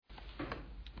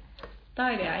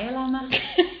Taide ja elämä.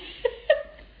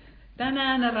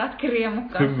 Tänään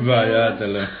Ratkiriemukkaassa Hyvää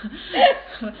jäätelöä.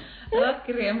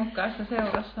 Ratkiriemukkaassa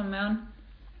seurassamme on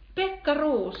Pekka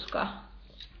Ruuska.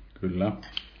 Kyllä.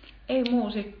 Ei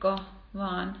muusikko,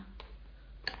 vaan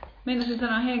meinasin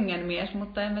sanoa hengenmies,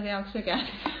 mutta en tiedä, onko sekään.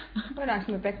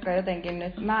 Voidaanko me Pekka jotenkin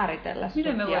nyt määritellä sut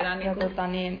Miten me voidaan ja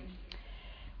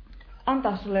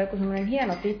antaa sulle joku semmoinen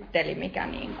hieno titteli, mikä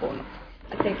niin kuin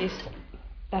tekisi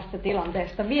tästä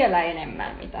tilanteesta vielä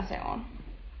enemmän, mitä se on.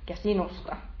 Ja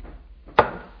sinusta.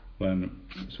 Olen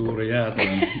suuri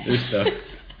jäätelön ystävä.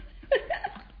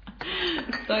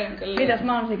 Toi on kyllä. Mitäs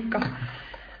mansikka?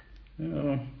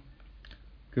 Joo.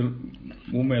 Kyllä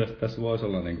mun mielestä tässä voisi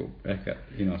olla niinku ehkä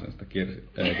Inosesta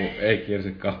ei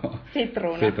kirsikkaa,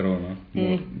 sitruunaa.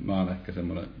 Mä oon ehkä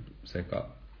semmoinen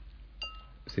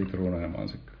sitruuna ja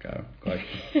mansikka käy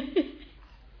kaikki.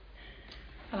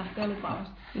 Lähtee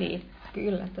lupaavasti. Niin,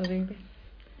 kyllä tosinkin.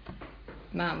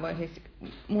 Mä voin siis,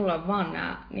 mulla on vaan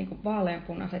nää niinku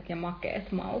vaaleanpunaiset ja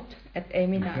makeet maut. Et ei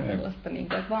mitään sellaista,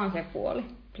 niinku, et vaan se puoli,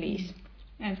 please.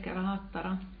 Ensi kerran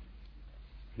hattara.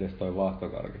 Mites toi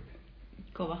vaahtokarkit?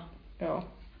 Kova.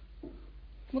 Joo.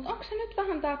 Mut onko se nyt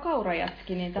vähän tää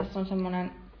kaurajätski, niin tässä on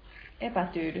semmonen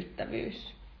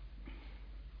epätyydyttävyys.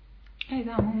 Ei,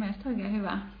 tää on mun mielestä oikein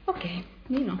hyvä. Okei,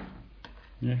 niin on.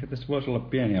 Niin ehkä tässä voisi olla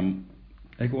pieniä,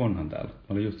 ei kun onhan täällä. Mä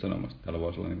olin just sanomassa, että täällä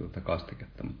voisi olla niinku tätä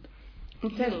kastiketta, mutta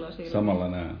samalla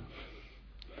näen.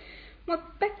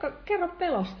 Mut Pekka, kerro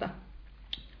pelosta.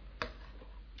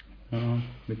 No,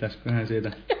 mitäsköhän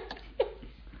siitä?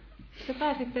 Se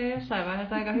pääsitte jossain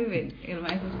vaiheessa aika hyvin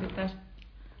ilmeisesti tästä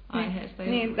aiheesta.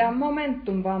 Niin, tämä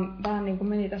momentum vaan vähän niin kuin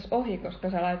meni tässä ohi, koska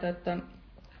sä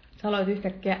aloit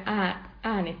yhtäkkiä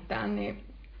äänittää, niin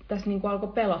tässä niin kuin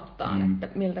alkoi pelottaa, että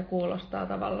miltä kuulostaa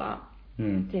tavallaan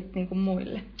sit niin kuin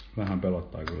muille. Vähän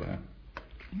pelottaa kyllä.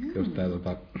 Jos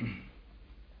tää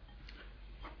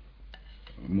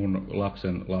mun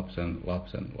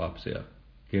lapsen lapsia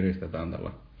kiristetään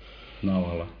tällä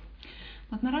nauhalla.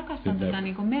 Mutta mä rakastan tätä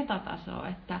niinku metatasoa,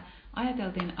 että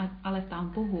ajateltiin, että aletaan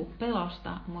puhua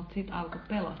pelosta, mutta sit alkoi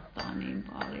pelottaa niin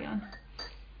paljon.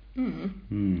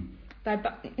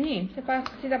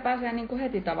 Sitä pääsee niinku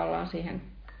heti tavallaan siihen.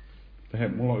 Hei,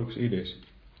 mulla on yksi idis.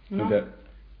 No. Miten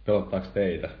pelottaako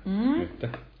teitä nyt?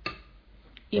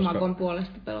 Imagon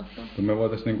puolesta pelottaa. Me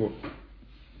voitais niinku,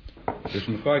 jos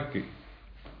me kaikki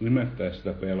nimettäis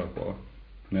sitä pelkoa,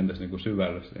 mentäis niinku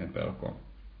syvälle siihen pelkoon.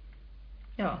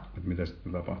 Joo. Että mitä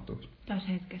sitten tapahtuisi? Tässä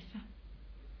hetkessä.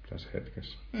 Tässä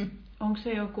hetkessä. Onko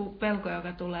se joku pelko,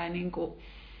 joka tulee niinku,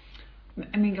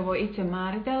 minkä voi itse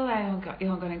määritellä ja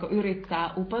johonka niinku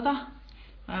yrittää upota?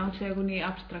 Vai onko se joku niin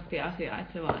abstrakti asia,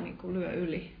 että se vaan niinku lyö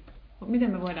yli?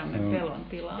 Miten me voidaan mennä pelon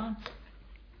tilaan?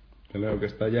 Teillä ei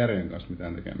oikeastaan järjen kanssa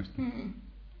mitään tekemistä.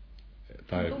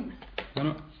 Tai,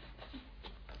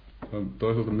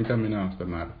 toisaalta mitä minä olen sitä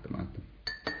määrittämään. Että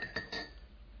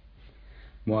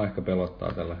mua ehkä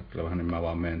pelottaa tällä hetkellä vähän, niin mä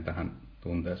vaan menen tähän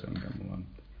tunteeseen, mikä mulla on.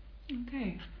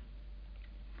 Okei.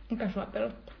 Mikä sua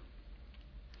pelottaa?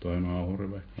 Toi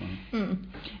nauhurivehko.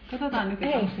 Katsotaan nyt,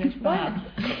 että se päällä.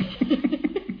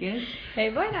 Yes.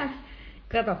 Hei, voidaan.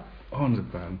 Kato. On se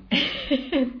päällä.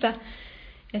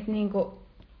 että niinku,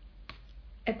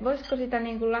 et voisiko sitä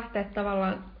niinku lähteä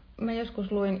tavallaan, mä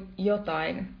joskus luin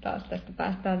jotain, taas tästä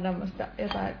päästään tämmöistä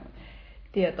jotain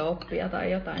tieto-oppia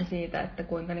tai jotain siitä, että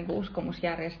kuinka niinku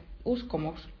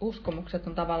uskomukset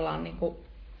on tavallaan niinku,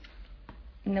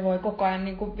 ne voi koko ajan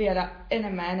niinku viedä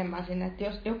enemmän ja enemmän sinne, että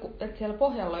jos että siellä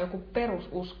pohjalla on joku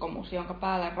perususkomus, jonka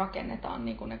päälle rakennetaan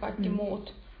niinku ne kaikki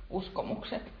muut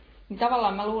uskomukset. Niin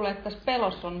tavallaan mä luulen, että tässä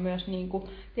pelossa on myös niinku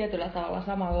tietyllä tavalla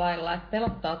samalla lailla, että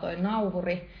pelottaa toi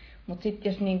nauhuri, mutta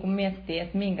sitten jos niinku miettii,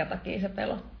 että minkä takia se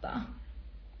pelottaa,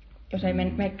 jos ei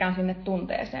menekään sinne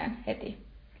tunteeseen heti,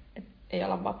 et ei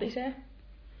ala vapisee.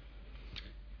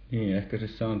 Niin, ehkä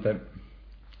siis se on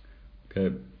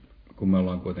kun me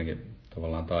ollaan kuitenkin,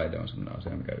 tavallaan taide on sellainen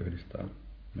asia, mikä yhdistää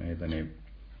meitä, niin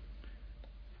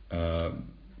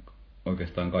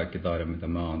oikeastaan kaikki taide, mitä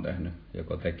mä oon tehnyt,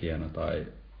 joko tekijänä tai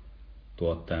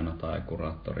tuottajana tai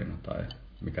kuraattorina tai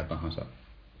mikä tahansa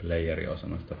playeri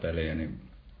osana sitä peliä, niin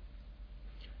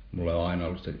mulle on aina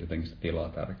ollut jotenkin se tila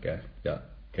tärkeä ja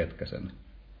ketkä sen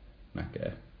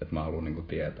näkee, että mä haluan niinku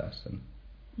tietää sen.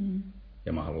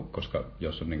 Ja mä haluan, koska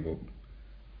jos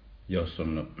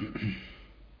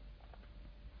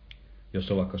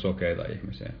on vaikka sokeita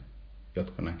ihmisiä,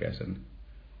 jotka näkee sen,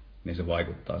 niin se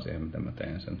vaikuttaa siihen, miten mä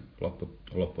teen sen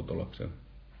lopputuloksen.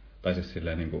 Tai siis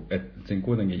silleen, niinku, että siinä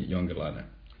kuitenkin jonkinlainen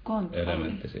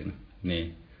elementti siinä.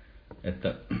 Niin,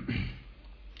 että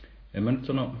en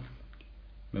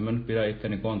mä nyt pidä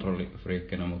itteni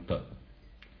kontrollifriikkinä, mutta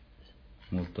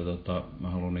Mutta mä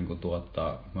haluan niinku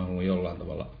mä haluan jollain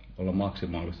tavalla olla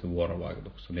maksimaalisesti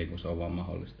vuorovaikutuksessa niin kuin se on vaan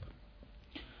mahdollista.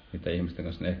 Niiden ihmisten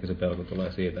kanssa, niin ehkä se pelko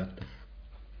tulee siitä,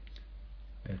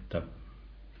 että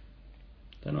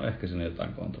no ehkä siinä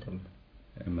jotain kontrollia.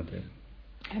 En mä tiedä.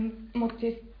 Mutta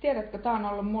siis tiedätkö, tää on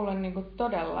ollut mulle niinku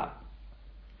todella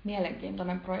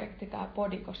mielenkiintoinen projekti tää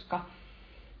podi,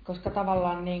 koska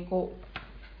tavallaan niinku,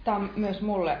 tää on myös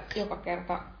mulle joka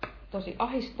kerta tosi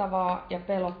ahistavaa ja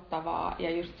pelottavaa ja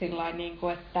just sillain niinku,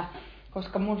 että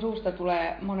koska mun suusta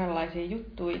tulee monenlaisia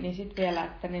juttuja, niin sit vielä,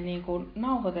 että ne niinku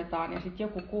nauhoitetaan ja sit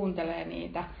joku kuuntelee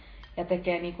niitä ja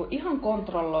tekee niinku ihan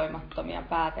kontrolloimattomia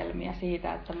päätelmiä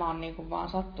siitä, että mä oon niinku vaan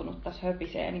sattunut tässä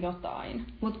höpiseen jotain.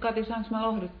 Mut Kati, saanko mä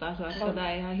lohduttaa sua, että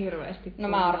tätä ei ihan hirveästi. No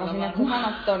mä arvasin, että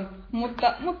sanot ton,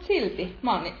 mut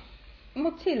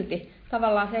silti,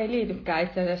 tavallaan se ei liitykään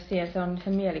itse asiassa siihen, se on se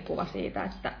mielikuva siitä,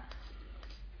 että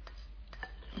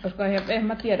koska en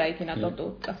mä tiedä ikinä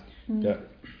totuutta.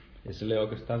 Ja sillä ei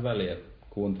oikeastaan väliä,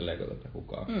 kuunteleeko tätä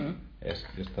kukaan.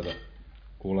 Jos tätä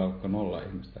kuulee vaikka 0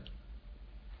 ihmistä,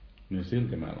 niin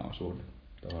silti meillä on suhde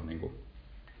tuohon niinku,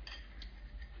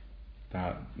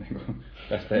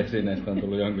 tästä esineestä on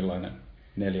tullut jonkinlainen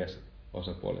 4.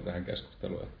 osapuoli tähän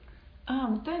keskusteluun.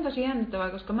 Mutta toi on tosi jännittävää,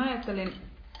 koska mä ajattelin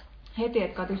heti,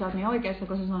 että Kati, sä oot niin oikeassa,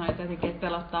 kun sä sanoit jotenkin, että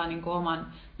pelottaa niin kuin oman,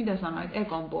 mitä sanoit,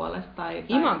 ekon puolesta tai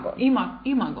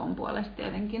imagon puolesta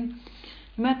tietenkin.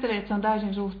 Mä ajattelin, että se on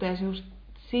täysin suhteessa just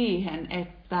siihen,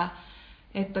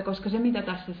 että koska se mitä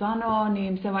tässä sanoo,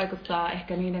 niin se vaikuttaa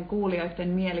ehkä niiden kuulijoiden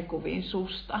mielikuviin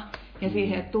susta. Ja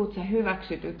siihen, että tuut sä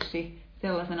hyväksytyksi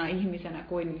sellaisena ihmisenä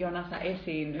kuin jona sä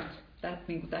esiinnyt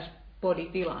niin tässä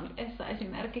poditilanteessa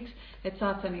esimerkiksi. Että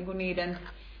saat sä niin kuin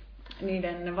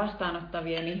niiden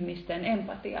vastaanottavien ihmisten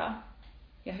empatiaa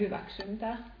ja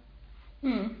hyväksyntää.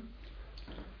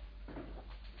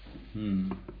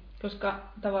 Koska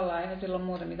tavallaan eihän sillä ole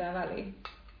muuta mitään väliä.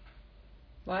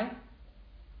 Vai?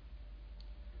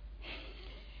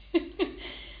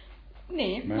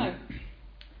 Niin,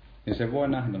 niin se voi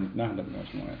nähdä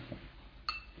myös noin,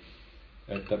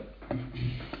 että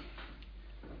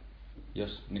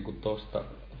jos niinku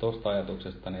tosta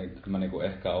ajatuksesta, niin kyllä mä niinku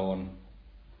ehkä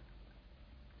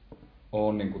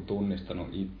oon niinku tunnistanut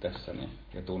itsessäni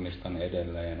ja tunnistan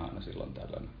edelleen aina silloin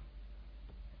tällöin.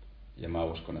 Ja mä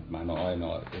uskon, että mä en ole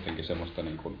ainoa jotenkin semmoista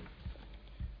niinku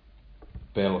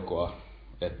pelkoa,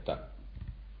 että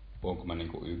onko mä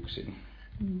niinku yksin.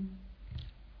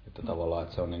 Että tavallaan,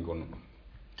 että se on niinku,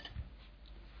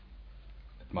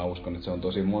 että mä uskon, että se on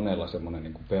tosi monella semmoinen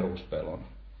niinku peruspelon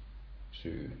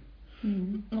syy.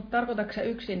 Mutta tarkoitatko sä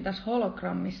yksin tässä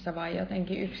hologrammissa vai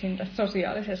jotenkin yksin tässä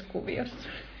sosiaalisessa kuviossa?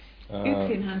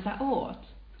 Yksinhän sä oot.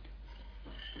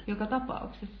 Joka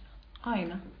tapauksessa.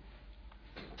 Aina.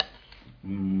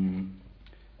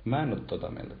 Mä en ole tota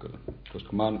mieltä kyllä.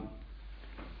 Koska mä oon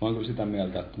kyllä sitä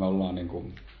mieltä, että me ollaan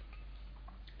niinku,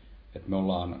 että me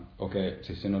ollaan,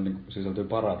 siis siinä on niinku, sisältyy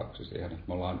paradoksi siihen, että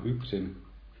me ollaan yksin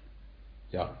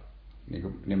ja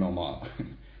niinku nimenomaan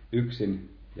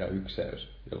yksin ja ykseys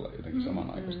jotenkin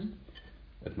samanaikaisesti.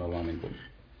 Että me ollaan niinku,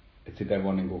 että sitä ei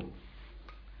voi niinku,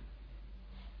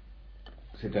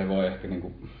 sitä ei voi ehkä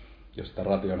niinku, jos sitä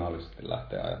rationaalisesti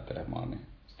lähtee ajattelemaan, niin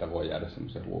sitä voi jäädä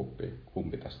semmoiseen loopiin,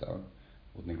 kumpi tästä on.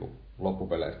 Mutta niinku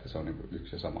loppupeleistä se on niinku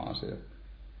yksi ja sama asia.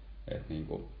 Et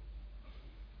niinku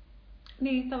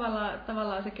niin,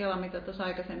 tavallaan se kela, mitä tuossa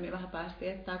aikaisemmin vähän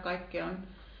päästiin, että tämä kaikki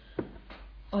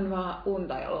on vaan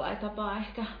unta jollain tapaa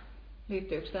ehkä.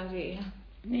 Liittyykö tämä siihen?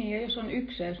 Niin, ja jos on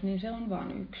ykseys, niin se on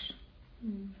vaan yksi.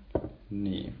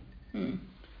 Niin.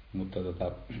 Mutta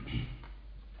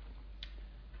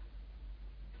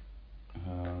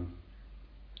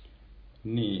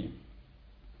niin.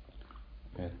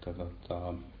 Että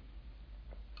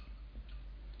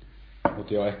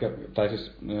mut joo, ehkä, tai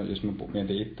siis jos mä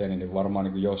mietin itteeni, niin varmaan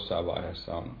niin kuin jossain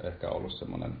vaiheessa on ehkä ollut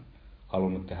semmoinen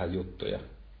halunnut tehdä juttuja,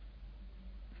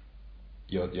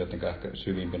 jotenka ehkä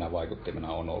syvimpinä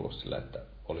vaikuttimena on ollut sille, että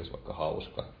olisi vaikka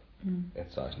hauska,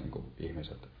 että saisi niin kuin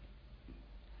ihmiset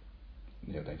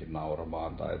jotenkin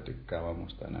nauramaan tai tykkäämään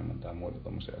musta enemmän tai muita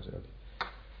tommosia asioita.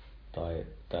 Tai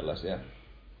tällaisia.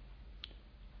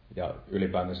 Ja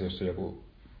ylipäätänsä jos on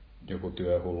joku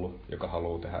työhullu, joka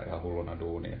haluaa tehdä ihan hulluna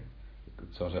duunia,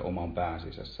 se on se oman pään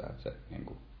sisässä, että se niin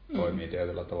kuin toimii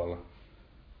tietyllä tavalla.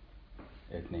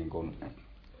 Että niin kuin,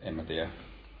 en mä tiedä.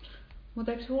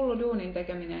 Mutta eikö hullu duunin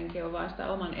tekeminenkin ole vaan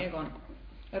sitä oman egon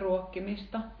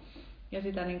ruokkimista ja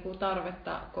sitä niin kuin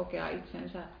tarvetta kokea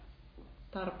itsensä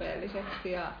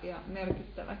tarpeelliseksi ja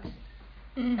merkittäväksi?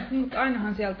 Mutta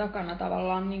ainahan siellä takana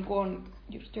tavallaan niin kuin on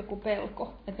just joku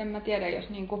pelko. Että en mä tiedä, jos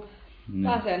niin kuin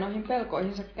pääsee noihin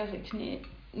pelkoihinsa käsiksi,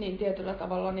 niin tietyllä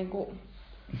tavalla niin kuin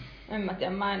En mä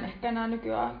tiedä, mä en ehkä enää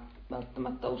nykyään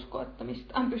välttämättä usko, että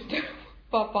mistään pystyy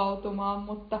vapautumaan,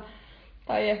 mutta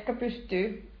tai ehkä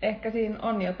pystyy. Ehkä siinä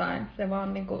on jotain. Se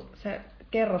vaan niinku se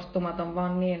kerrostumat on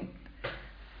vaan niin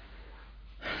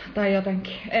tai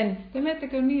jotenkin. En. Te menette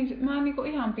kyllä niin, mä oon niinku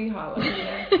ihan pihalla.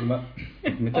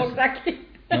 Onko säkin?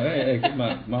 No ei,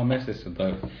 mä oon messissä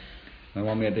mä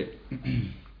vaan mietin,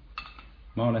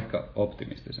 mä oon ehkä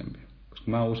optimistisempi,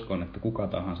 koska mä uskon, että kuka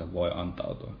tahansa voi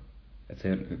antautua.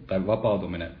 Tai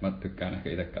vapautuminen, mä tykkään ehkä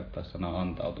itse käyttää sanaa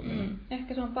antautuminen.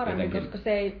 Ehkä se on parempi, koska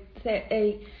se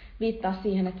ei viittaa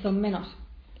siihen, että se on menossa.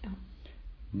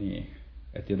 Niin,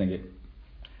 että jotenkin,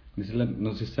 niin sille,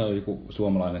 no siis se on joku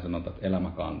suomalainen sanonta, että elämä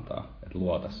kantaa, että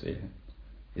luota siihen.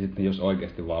 Ja sitten jos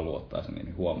oikeasti vaan luottaa sen,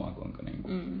 niin huomaa kuinka niinku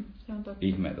se on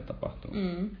ihmeitä tapahtuu.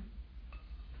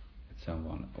 Että se on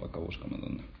vaan aika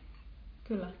uskomatonta.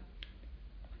 Kyllä.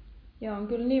 Ja on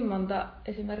kyllä niin monta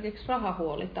esimerkiksi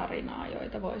rahahuolitarinaa,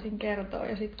 joita voisin kertoa.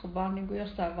 Ja sitten kun vaan niin kuin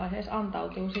jossain vaiheessa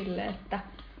antautuu sille, että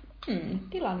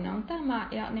tilanne on tämä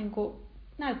ja niin kuin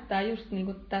näyttää just niin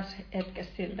kuin tässä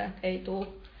hetkessä siltä, että ei tule.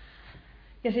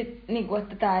 Ja sitten, niin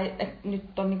että tämä että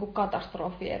nyt on niin kuin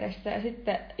katastrofi edessä. Ja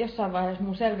sitten jossain vaiheessa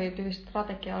mun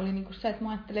selviytymisstrategia oli niin kuin se, että mä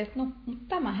ajattelin, että no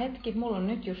tämä hetki, mulla on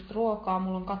nyt just ruokaa,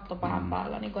 mulla on katto pään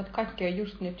päällä, niin kuin, että kaikki on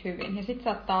just nyt hyvin. Ja sitten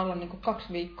saattaa olla niin kuin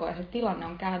 2 viikkoa ja se tilanne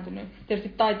on kääntynyt.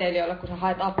 Tietysti taiteilijoilla, kun sä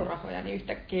haet apurahoja, niin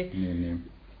yhtäkkiä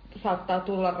saattaa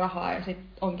tulla rahaa ja sitten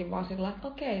onkin vaan sillä että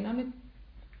okei, no nyt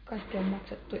kaikki on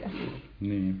maksettu. Ja...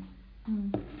 Niin.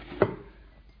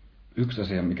 Yksi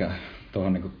asia, mikä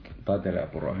tuohon niin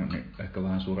taiteilijapuroihin niin ehkä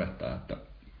vähän surettaa, että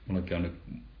mullakin on nyt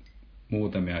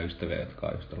muutamia ystäviä, jotka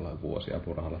on just tällainen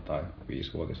vuosiapurahalla tai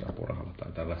 5-vuotisapurahalla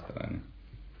tai tällaista näin. Niin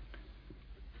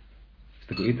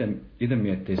sitten kun itse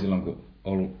miettii silloin, kun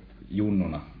ollut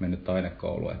junnuna mennyt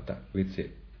taidekouluun, että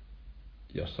vitsi,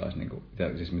 jos sais niinku,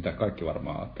 siis mitä kaikki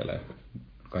varmaan ajattelee,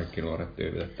 kaikki nuoret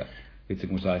tyypit, että vitsi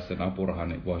kun sais sen apurahan,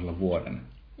 niin voisi olla vuoden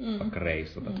vaikka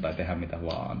reissuta tai tehdä mitä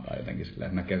vaan tai jotenkin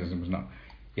silleen, näkee sen semmoisena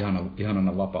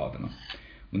ihanana vapautena.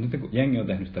 Mutta nyt kun jengi on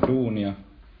tehnyt sitä duunia,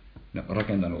 ne on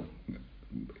rakentanut,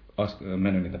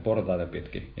 mennyt niitä portaita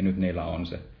pitkin ja nyt niillä on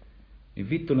se, niin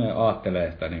vittu ne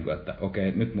aattelee sitä, että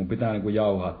okei, nyt mun pitää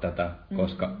jauhaa tätä,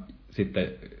 koska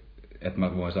sitten, että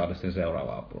mä voin saada sen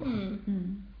seuraavaan apurahan.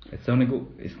 Että se on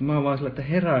sit mä oon vaan sillä, että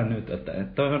herää nyt, että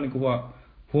toi on vaan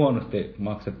huonosti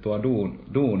maksettua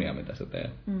duunia, mitä sä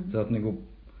teet. Sä oot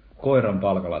koiran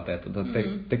palkalla teet,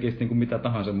 tekisit mitä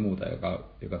tahansa muuta,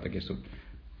 joka tekisi sun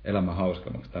elämän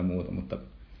hauskemmaksi tai muuta, mutta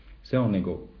se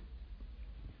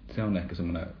on ehkä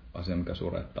semmoinen asia, mikä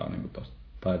surettaa tuosta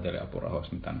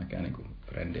taiteilijaapurahoista, mitä näkee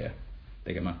trendiä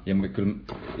tekemään. Ja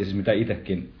siis mitä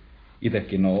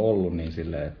itekin on ollut niin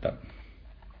silleen, että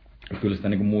kyllä sitä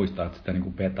muistaa, että sitä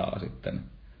petaa sitten,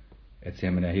 että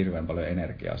siihen menee hirveän paljon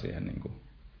energiaa siihen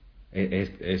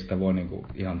ei sitä voi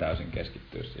ihan täysin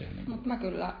keskittyä siihen. Mutta mä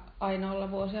kyllä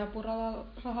ainoalla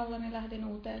vuosiapurahallani lähdin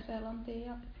Uuteen-Seelantiin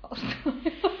ja Australiaan.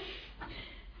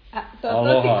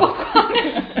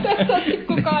 Toivottavasti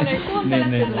kukaan ei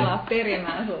kuuntele tällä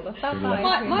perimään sulta.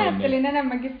 Mä ajattelin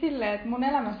enemmänkin silleen, että mun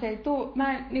elämässä ei tuu,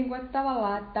 että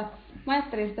tavallaan, että mä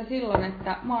ajattelin sitä silloin,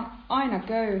 että mä oon aina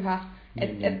köyhä,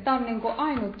 että tää on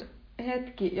ainut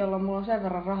hetki, jolloin mulla on sen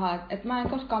verran rahaa, että mä en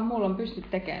koskaan mulla pysty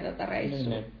tekemään tätä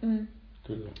reissua.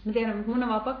 Kyllä. Mä tiedän, mutta mun on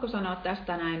vaan pakko sanoa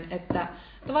tästä näin, että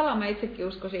tavallaan mä itsekin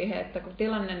uskon siihen, että kun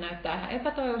tilanne näyttää ihan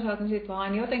epätoivoiselta, niin sit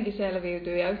vaan jotenkin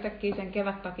selviytyy ja yhtäkkiä sen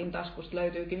kevättakin taskusta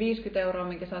löytyykin 50 €,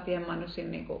 minkä sä oot jemmannut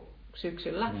siinä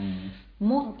syksyllä.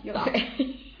 Mutta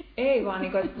ei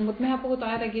vaan, mutta mehän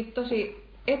puhutaan jotenkin tosi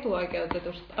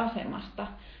etuoikeutetusta asemasta.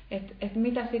 Että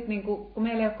mitä sitten, kun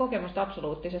meillä ei ole kokemusta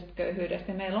absoluuttisesta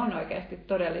köyhyydestä, meillä on oikeasti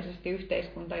todellisesti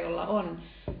yhteiskunta, jolla on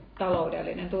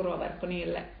taloudellinen turvaverkko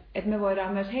niille, että me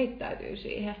voidaan myös heittäytyä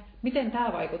siihen. Miten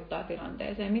tämä vaikuttaa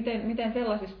tilanteeseen? Miten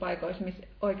sellaisissa paikoissa, missä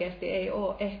oikeasti ei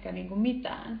ole ehkä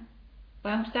mitään?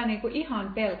 Vai onko tämä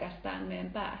ihan pelkästään meidän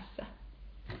päässä?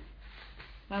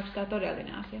 Vai onko tämä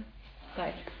todellinen asia?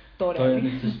 Tai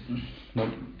todellinen?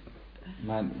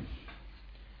 Mä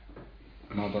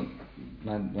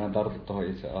en tartu tuohon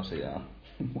itse asiaan.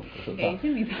 Ei se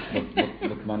mitään.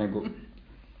 Mutta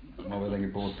mä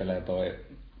jotenkin puhuttelee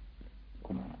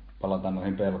kun palataan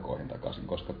noihin pelkoihin takaisin,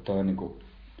 koska tää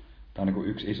on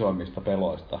yksi isoimmista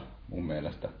peloista mun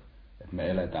mielestä, että me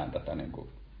eletään tätä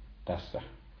tässä,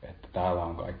 että täällä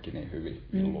on kaikki niin hyvin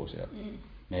illuusia.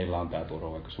 Meillä on tää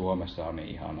turva, vaikka Suomessa on niin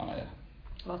ihanaa. Ja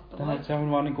se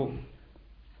on vaan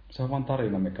se on vaan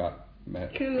tarina, mikä me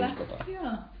uskotaan.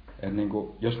 Joo. Et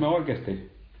jos me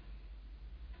oikeasti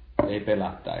ei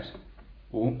pelättäisi,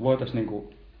 voitaisiin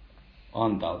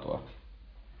antautua,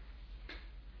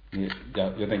 Niin,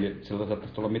 ja jotenkin siltä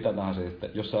saattaisi tulla mitä tahansa, että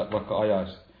jos sä vaikka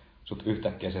ajais sut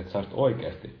yhtäkkiä se, että sä olisit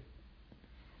oikeesti.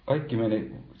 Kaikki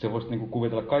meni, se voisi niinku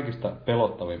kuvitella kaikista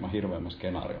pelottavimman, hirveämmän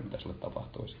skenaario, mitä sulle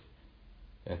tapahtuisi.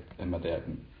 Et en mä tiedä,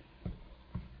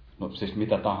 no siis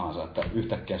mitä tahansa, että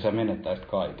yhtäkkiä sä menettäisit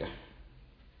kaiken.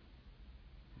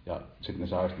 Ja sitten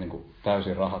sä olisit niinku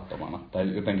täysin rahattomana.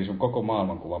 Tai jotenkin sun koko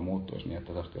maailmankuva muuttuisi niin,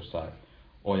 että sä olisit jossain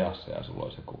ojassa ja sulla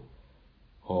olisi joku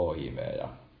HIV ja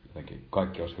jotenkin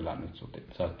kaikki olisi hylännyt sut.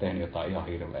 Sä olisit tehnyt jotain ihan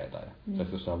hirveitä ja sä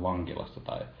olisit jossain vankilassa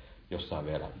tai jossain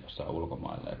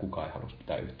ulkomailla ja kukaan ei halusi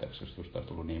pitää yhteyksiä, jos susta olisi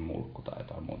tullut niin mulkku tai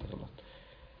jotain muuta sellaista.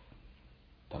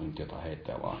 Tää on nyt jotain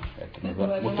heittää vaan.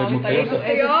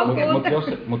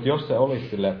 Mutta jos se olisi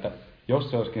silleen, että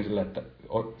jos se olisikin silleen, että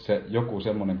se joku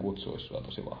semmoinen kutsuisi sua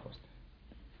tosi vahvasti.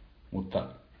 Mutta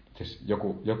siis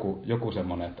joku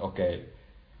semmoinen, että okei,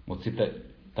 mutta sitten,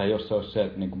 tai jos se olisi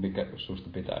se, niin kuin mikä susta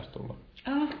pitäisi tulla.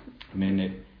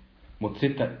 Niin, mutta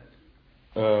sitten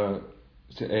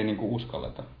se ei niin kuin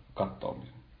uskalleta katsoa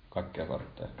kaikkia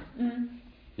kortteja.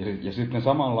 Ja sitten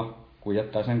samalla, kun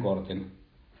jättää sen kortin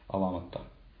avaamatta,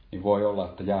 niin voi olla,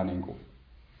 että jää niin kuin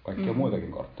kaikkia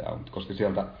muitakin kortteja, koska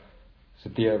sieltä se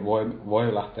tie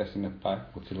voi lähteä sinne päin,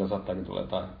 mutta sillä saattaakin tulla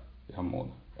jotain ihan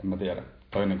muuta. En mä tiedä.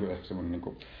 Toi on niin ehkä semmoinen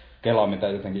niin kela, mitä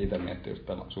jotenkin itse miettii just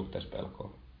suhteessa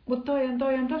pelkoon. Mutta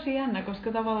toi on tosi jännä,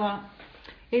 koska tavallaan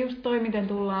ja just toi, miten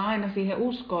tullaan aina siihen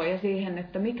uskoon ja siihen,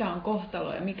 että mikä on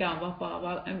kohtalo ja mikä on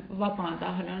vapaan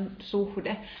tahdon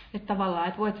suhde. Että tavallaan,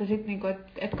 että voit sä sit niinku,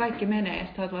 että kaikki menee ja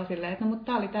sit sä oot vaan silleen, että no mutta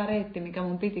tää oli tää reitti, mikä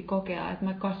mun piti kokea, että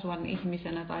mä kasvan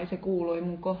ihmisenä tai se kuului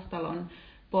mun kohtalon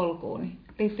polkuun.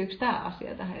 Liittyykö tää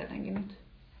asia tähän jotenkin nyt?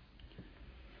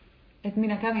 Että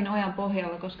minä kävin ojan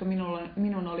pohjalla, koska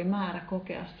minun oli määrä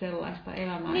kokea sellaista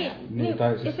elämää.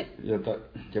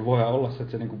 Ja voihan olla se,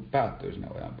 että se niinku päättyy sinne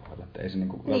ojan pohjalle. Että ei se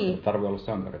niinku tarvitse olla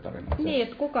sankaritarina. Niin,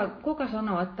 että kuka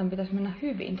sanoo, että tämän pitäisi mennä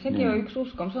hyvin? Sekin on yksi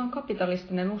uskomus. Se on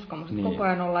kapitalistinen uskomus, että koko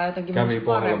ajan ollaan jotenkin kävi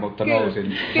pohjalla, mutta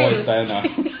nousin voittajana.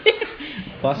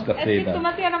 Paskat siitä. Sitten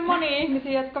mä tiedän monia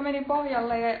ihmisiä, jotka meni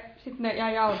pohjalle ja sitten ne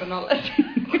jäi auton alle,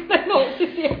 kun ne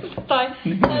nousi sieltä tai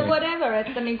whatever.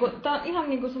 Että niinku, tää on ihan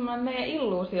niinku semmoinen meidän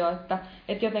illuusio, että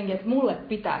jotenkin, että mulle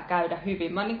pitää käydä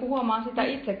hyvin. Mä niinku huomaan sitä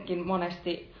itsekin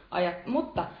monesti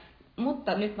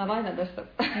mutta nyt mä laitan tästä.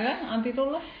 Hyvä, anti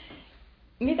tulla.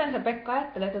 Miten sä Pekka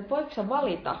ajattelet, että voiko sä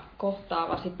valita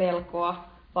kohtaavasi pelkoa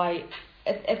vai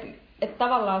että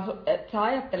tavallaan sä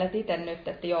ajattelet itse nyt,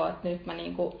 että joo, että nyt mä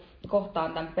niinku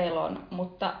kohtaan tämän pelon,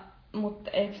 mutta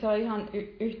eikö se ole ihan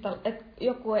yhtä, että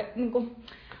joku niinku,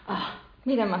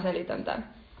 miten mä selitän tämän?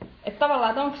 Että tavallaan,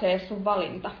 että onko se edes sun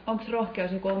valinta? Onko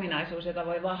rohkeus joku ominaisuus, jota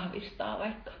voi vahvistaa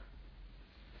vaikka?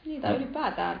 Niitä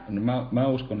ylipäätään. No mä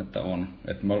uskon, että on.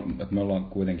 Että me ollaan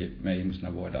kuitenkin, me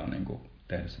ihmisenä voidaan niinku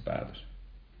tehdä se päätös.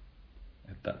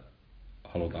 Että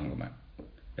halutaanko me.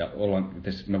 Ja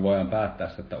me voidaan päättää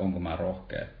sitä, että onko mä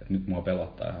rohkea. Että nyt mua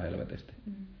pelottaa ihan helvetisti.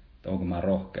 Että onko mä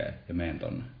rohkea ja menen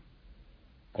tonne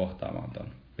kohtaamaan ton,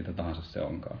 mitä tahansa se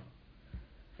onkaan.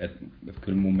 Et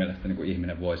kyllä mun mielestä niin kuin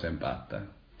ihminen voi sen päättää.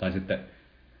 Tai sitten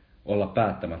olla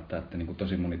päättämättä, että niin kuin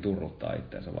tosi moni turruttaa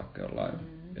itseensä vaikka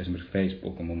jollain. Esimerkiksi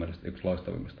Facebook on mun mielestä yksi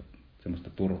loistavimmista semmoista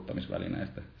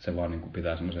turruttamisvälineistä. Se vaan niin kuin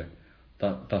pitää semmoisen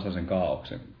tasaisen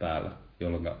kaaoksen päällä,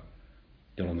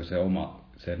 jolloin se oma,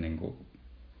 se niin kuin,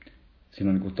 siinä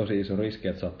on niin kuin tosi iso riski,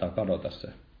 että saattaa kadota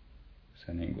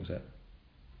se, niin kuin se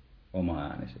oma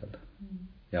ääni sieltä.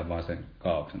 Ja vaan sen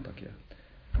kaaoksen takia.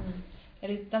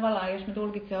 Eli tavallaan, jos mä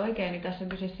tulkitsen oikein, niin tässä on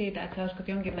kyse siitä, että sä uskot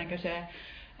jonkinnäköiseen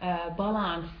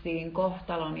balanssiin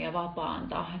kohtalon ja vapaan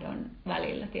tahdon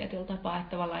välillä tietyllä tapaa. Että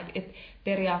tavallaan, että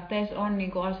periaatteessa on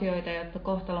niinku asioita, jotka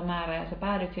kohtalo määrää ja sä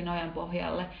päädyt siinä ojan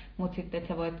pohjalle, mutta sitten että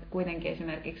sä voit kuitenkin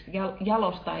esimerkiksi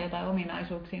jalostaa jotain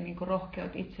ominaisuuksia, niin kuin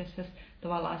rohkeut itsessäsi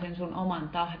tavallaan sen sun oman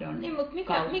tahdon niin, mutta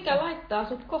mikä laittaa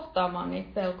sut kohtaamaan niitä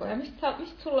pelkoja? Mistä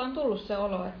sulla on tullut se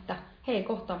olo, että hei,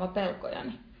 kohtaava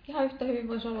pelkojani? Ihan yhtä hyvin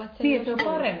voisi olla, että se on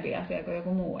parempi asia kuin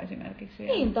joku muu esimerkiksi.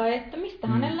 Niin, tai että mistä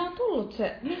hänellä on tullut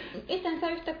se. Miten sä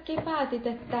yhtäkkiä päätit,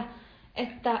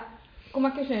 että kun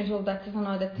mä kysyin sulta, että sä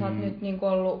sanoit, että sä oot nyt niin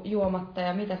kuin ollut juomatta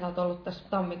ja mitä sä oot ollut tässä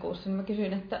tammikuussa, niin mä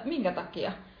kysyin, että minkä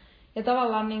takia. Ja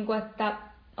tavallaan, niin kuin, että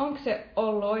onko se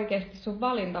ollut oikeasti sun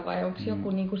valinta vai onko joku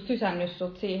niin kuin sysännyt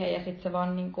sut siihen ja sit se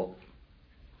vaan niin kuin...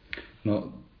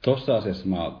 No tossa asiassa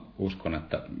mä uskon,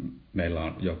 että meillä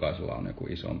on jokaisella on joku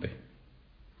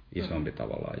isompi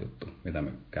tavallaan juttu, mitä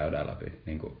me käydään läpi.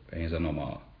 Niin kuin, ei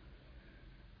sanomaa.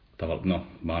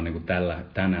 Mä oon niin kuin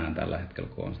tänään tällä hetkellä,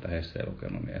 kun on sitä Hesseä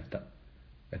lukenut, niin että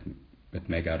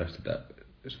me ei käydä sitä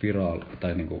spiraalia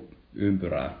tai niin kuin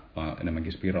ympyrää, vaan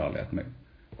enemmänkin spiraalia, että me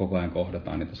koko ajan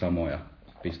kohdataan niitä samoja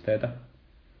pisteitä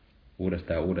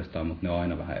uudestaan ja uudestaan, mutta ne on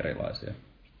aina vähän erilaisia.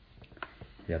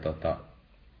 Ja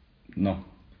no,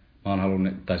 mä oon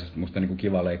halunnut, tai siis musta niinku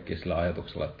kiva leikkiä sillä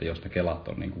ajatuksella, että jos ne kelat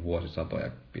on niinku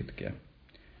vuosisatoja pitkiä.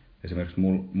 Esimerkiksi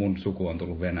mun suku on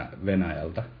tullut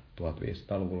Venäjältä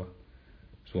 1500-luvulla.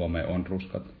 Suomeen on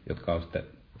ruskat, jotka on sitten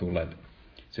tulleet,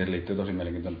 siihen liittyy tosi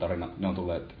mielenkiintoinen tarina, ne on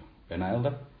tulleet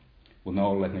Venäjältä, mutta ne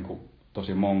on olleet niinku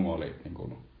tosi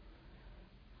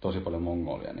tosi paljon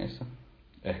mongolia niissä.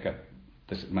 Ehkä,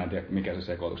 mä en tiedä mikä se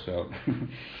sekoitus se on.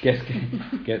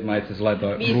 Mä itse asiassa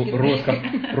laitoin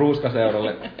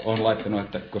ruuskaseuralle, on laittanut,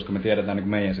 että koska me tiedetään niin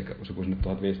meidän suku sinne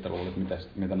 1500-luvulle, että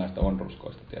mitä näistä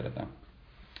onruskoista tiedetään.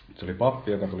 Se oli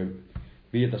pappi, joka tuli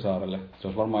Viitasaarelle. Se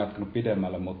olisi varmaan jatkanut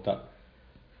pidemmälle, mutta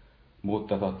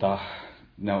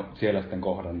ne on siellä sitten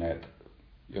kohdanneet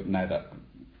näitä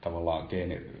tavallaan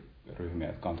geeniryhmiä,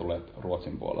 jotka on tulleet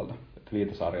Ruotsin puolelta. Et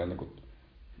Viitasaari on niin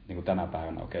kuin tänä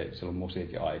päivänä, okei, siellä on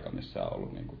musiikin aika, missä on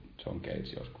ollut niin kuin John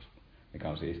Cage joskus, mikä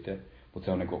on siistiä. Mutta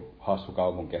se on niin kuin hassu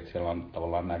kaupunki, että siellä on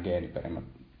tavallaan nämä geeniperimät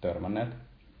törmänneet.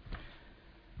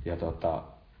 Ja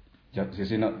siis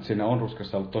siinä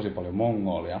Onruskassa on ollut tosi paljon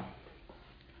mongolia.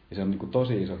 Ja se on niin kuin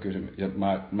tosi iso kysymys. Ja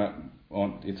mä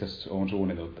itse asiassa olen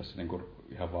suunnitellut tässä niin kuin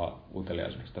ihan vaan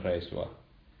uteliaisuudesta reissua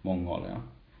Mongoliaan.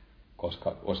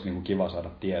 Koska olisi niin kuin kiva saada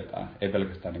tietää. Ei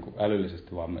pelkästään niin kuin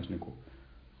älyllisesti, vaan myös niin kuin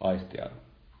aistia.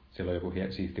 Siellä on joku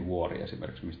siisti vuori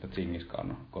esimerkiksi, mistä Džingis Khan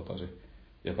on kotoisin,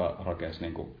 joka rakensi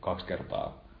niin kuin 2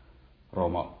 kertaa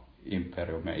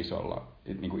Rooma-imperiumia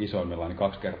niin kuin isoimmillaan, niin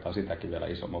 2 kertaa sitäkin vielä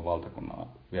isomman valtakunnan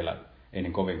vielä ei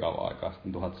niin kovin kauan aikaa,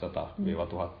 sitten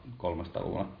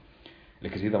 1100-1300-luvulla.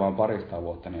 Eli siitä vaan parista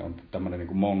vuotta niin on tämmöinen niin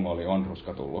kuin mongoli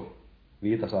onruska tullut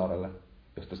Viitasaarelle,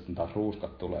 josta sitten taas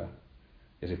ruuskat tulee.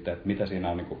 Ja sitten, että mitä siinä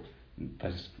on, niin kuin,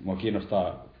 tai siis mua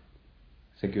kiinnostaa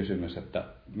se kysymys, että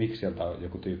miksi sieltä on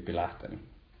joku tyyppi lähtenyt.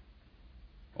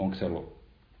 Onko se ollut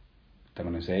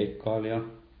tämmöinen seikkailija?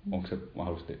 Onko se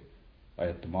mahdollisesti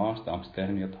ajettu maasta? Onko se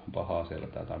tehnyt jotain pahaa siellä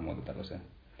tai jotain muuta tällaisia?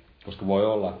 Koska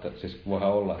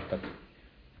voihan olla, että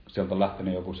sieltä on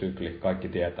lähtenyt joku sykli. Kaikki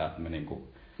tietää,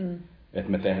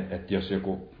 että että jos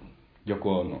joku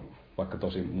on vaikka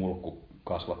tosi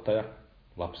mulkkukasvattaja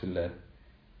lapsilleen,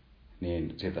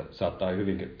 niin siitä saattaa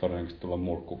hyvinkin todennäköisesti tulla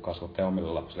mulkkukasvattaja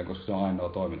omille lapsille, koska se on ainoa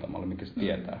toimintamalli, minkä se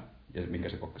tietää ja minkä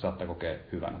se saattaa kokea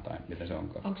hyvänä tai miten se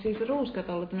onkaan. Onko siis ruuskat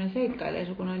ollut tämmöinen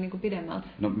seikkailijaisuku noin niin kuin pidemmältä?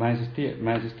 No mä en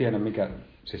siis tiedä mikä,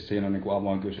 siis siinä on niin kuin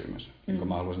avoin kysymys, jonka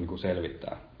mä haluaisin niin kuin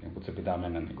selvittää, mutta se pitää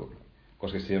mennä, niin kuin,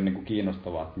 koska siinä on niin kuin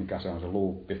kiinnostavaa, että mikä se on se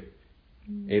luuppi.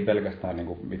 Ei pelkästään niin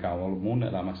kuin mikä on ollut mun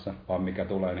elämässä, vaan mikä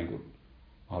tulee niin kuin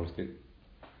mahdollisesti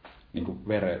niin kuin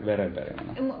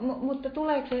verenperimänä. Mutta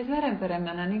tuleeko se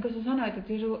verenperimänä? Niin kuin sä sanoit,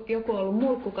 että jos joku on ollut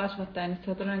mulkkukasvattaja, niin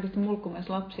se on todennäköisesti mulkku myös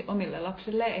omille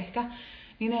lapsille ehkä.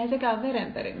 Niin ei sekään ole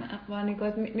verenperimää, vaan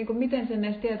että miten sen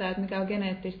edes tietää, että mikä on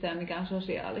geneettistä ja mikä on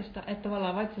sosiaalista. Että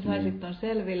tavallaan vaikka sä saisit ton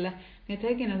selville, niin et sä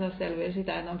ikinä saa selville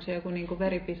sitä, että onko se joku niin kuin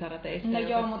veripisara teistä. No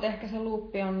joo, mutta ehkä se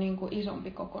luuppi on niin kuin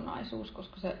isompi kokonaisuus,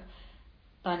 koska se,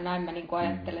 tai näin mä niin kuin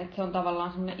ajattelen, että se on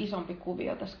tavallaan semmoinen isompi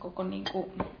kuvio tässä koko niin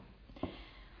kuin,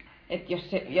 että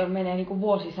jos se menee niin kuin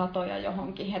vuosisatoja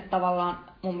johonkin, että tavallaan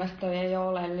mun mielestä toi ei ole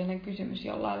oleellinen kysymys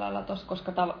jollain lailla tossa,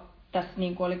 koska tässä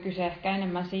niin kuin oli kyse ehkä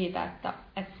enemmän siitä,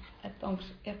 että onko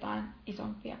jotain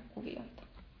isompia kuvioita.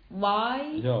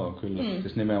 Vai? Joo, kyllä.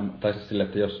 Siis nimenomaan, tai siis sille,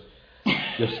 että jos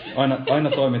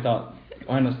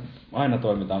aina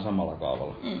toimitaan samalla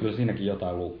kaavalla. Kyllä siinäkin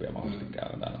jotain luuppia mahdollisesti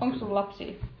käydään. Onko sun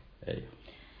lapsia? Ei.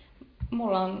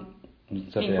 Mulla on niin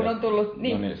kun on tullut,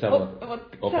 niin, no niin, sä voit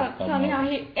opettaa se on ihan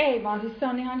ei vaan siis se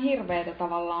on ihan hirveetä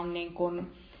tavallaan niin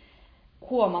kuin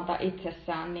huomata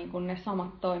itsessään niin kuin ne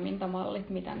samat toimintamallit,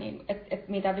 mitä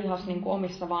mitä vihas niin kuin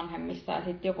omissa vanhemmissa, ja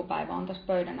sitten joku päivä on tässä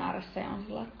pöydän ääressä ja on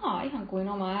sillä, että ihan kuin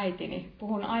oma äitini,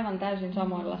 puhun aivan täysin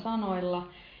samoilla sanoilla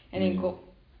ja niin kuin,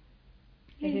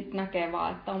 ja sitten näkee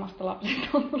vaan, että omasta lapsesta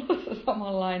on tulossa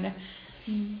samanlainen.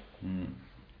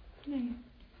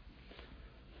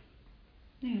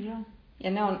 Niin joo.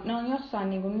 Ja ne on jossain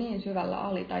niin syvällä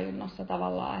alitajunnassa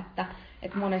tavallaan,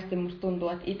 että monesti musta tuntuu,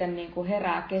 että itse niin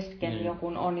herää kesken joku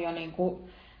on jo niin kuin,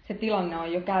 se tilanne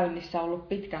on jo käynnissä ollut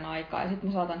pitkän aikaa. Ja sitten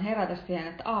mä saatan herätä siihen,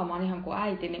 että mä oon ihan kuin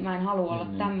äiti, niin mä en halua olla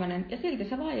tämmönen. Ja silti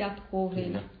se vaan jatkuu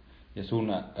siinä. Ja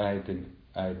sun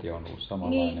äiti on ollut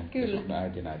samanlainen. Niin, kyllä. Ja sun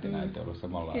äiti on ollut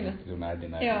samanlainen. Kyllä. Sun äiti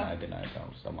on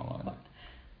ollut samanlainen.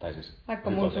 Tai siis vaikka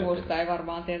mun suvusta ei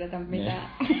varmaan tiedetä mitään.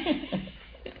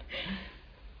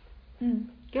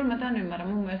 Kyllä mä tämän ymmärrän.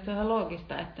 Mun mielestä se on ihan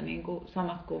loogista, että niinku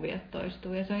samat kuviot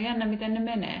toistuu. Ja se on jännä, miten ne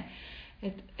menee.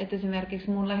 Et esimerkiksi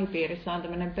mun lähipiirissä on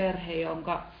tämmöinen perhe,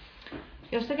 jonka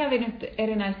jos se kävi nyt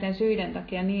erinäisten syiden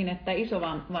takia niin, että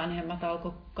isovanhemmat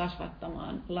alkoi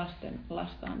kasvattamaan lasten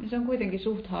lastaan, niin se on kuitenkin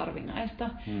suht harvinaista.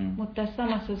 Mutta tässä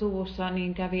samassa suvussa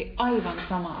niin kävi aivan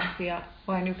sama asia,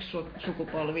 vain yksi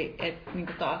sukupolvi niin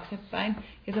kuin taaksepäin.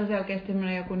 Ja se on selkeästi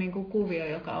sellainen joku niin kuin kuvio,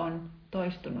 joka on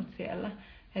toistunut siellä.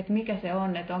 Että mikä se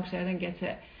on, että onko se jotenkin,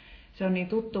 että se on niin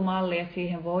tuttu malli, että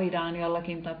siihen voidaan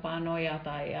jollakin tapaa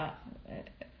nojata. Ja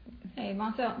ei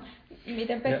vaan se on,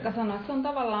 miten Pekka sanoi, että se on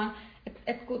tavallaan,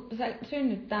 että kun sä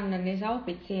synnyt tänne, niin sä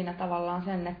opit siinä tavallaan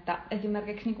sen, että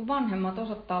esimerkiksi niin kuin vanhemmat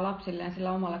osoittaa lapsilleen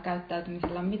sillä omalla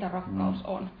käyttäytymisellä, mitä rakkaus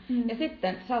on. Ja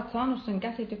sitten sä oot saanut sen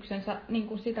käsityksensä niin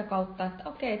kuin sitä kautta, että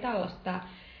okei, tällaista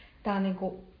tää niin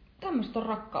kuin, tämmöistä on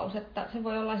rakkaus, että se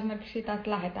voi olla esimerkiksi sitä,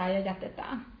 että lähdetään ja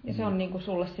jätetään. Ja se on niin kuin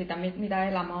sulle sitä, mitä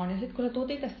elämä on. Ja sitten kun sä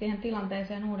tuut itse siihen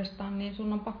tilanteeseen uudestaan, niin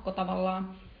sun on pakko tavallaan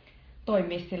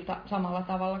toimia siltä samalla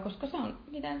tavalla, koska se on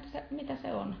mitä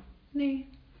se on. Niin.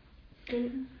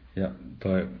 Ja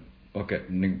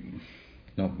niin,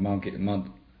 no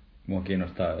mua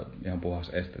kiinnostaa ihan puhas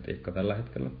estetiikka tällä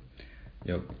hetkellä.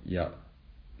 Ja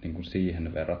niin kuin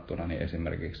siihen verrattuna niin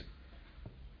esimerkiksi,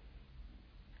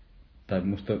 tai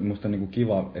musta on niin kuin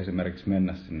kiva esimerkiksi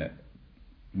mennä sinne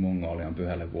Mongolian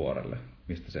Pyhälle vuorelle,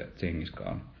 mistä se Džingis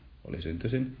Khan oli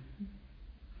syntyisin.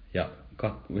 Ja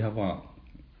ihan vaan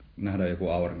nähdä joku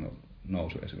auringon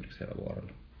nousu esimerkiksi siellä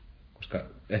vuorella. Koska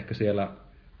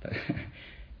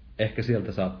ehkä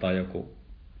sieltä saattaa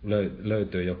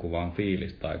löytyy joku vaan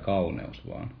fiilis tai kauneus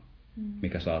vaan,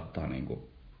 mikä saattaa niinku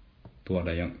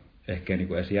tuoda ehkä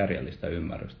niinku edes järjellistä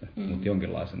ymmärrystä, mutta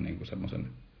jonkinlaisen niinku semmoisen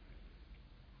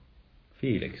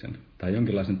fiiliksen tai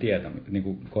jonkinlaisen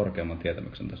niinku korkeamman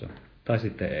tietämyksen tason. Tai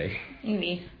sitten ei.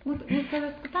 Niin. Mutta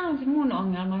tämä on se mun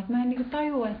ongelma, että mä en niinku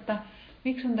tajua, että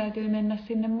miksi sun täytyy mennä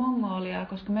sinne Mongoliaan,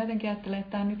 koska mä jotenkin ajattelen,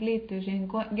 että tämä nyt liittyy siihen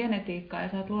genetiikkaan ja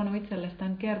sä oot luonut itsellesi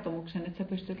tämän kertomuksen, että sä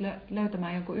pystyt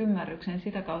löytämään jonkun ymmärryksen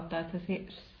sitä kautta, että sä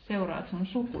seuraat sun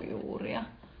sukujuuria.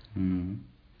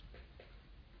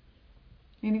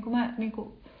 Niin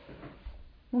kuin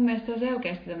mun mielestä se on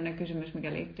selkeästi tämmöinen kysymys,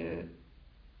 mikä liittyy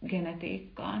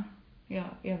genetiikkaan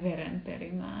ja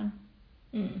verenperimään.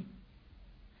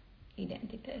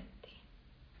 Identiteettiin.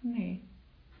 Niin.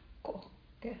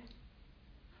 Kohke.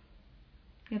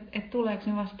 Et tuleeko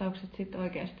ne vastaukset sitten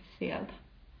oikeasti sieltä?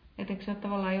 Että eikö se ole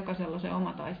tavallaan jokaisella se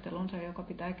oma taistelunsa, joka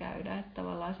pitää käydä, että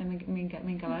tavallaan se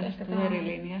minkälaisesta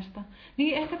verilinjasta.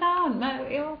 Niin ehkä tämä on.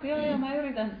 Mä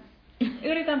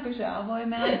yritän pysyä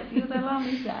avoimena, jutellaan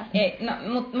lisää. Ei,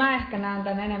 no, mutta mä ehkä näen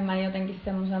tämän enemmän jotenkin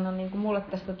semmosena, niin kuin mulle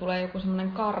tästä tulee joku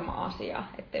semmoinen karma-asia,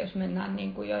 että jos mennään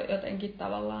niin kuin jotenkin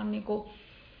tavallaan niin kuin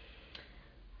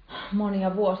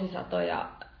monia vuosisatoja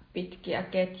pitkiä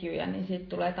ketjuja, niin siitä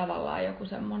tulee tavallaan joku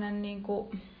semmoinen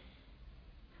niinku,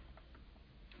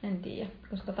 en tiedä,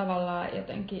 koska tavallaan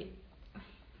jotenkin,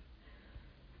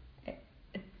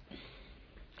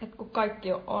 että kun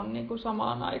kaikki on niinku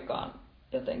samaan aikaan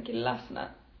jotenkin läsnä,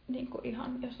 niinku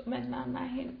ihan, jos mennään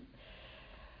näihin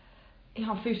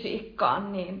ihan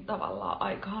fysiikkaan, niin tavallaan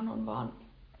aikahan on vaan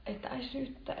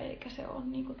etäisyyttä, eikä se ole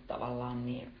niinku tavallaan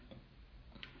niin,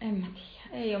 en mä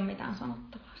tiedä, ei ole mitään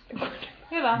sanottavaa.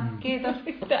 Hyvä, kiitos.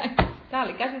 Tää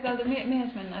oli käsitelty.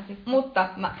 Mihin mennään sitten? Mutta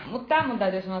tää mun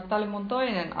täytyy sanoa, että tää oli mun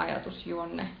toinen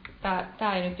ajatusjuonne.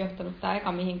 Tää ei nyt johtanut tää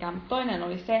eka mihinkään, mutta toinen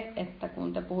oli se, että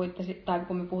kun te puhuitte, tai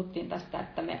kun me puhuttiin tästä,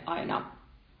 että me aina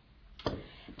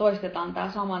toistetaan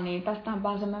tää sama, niin tästähän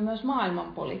pääsemme myös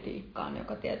maailmanpolitiikkaan,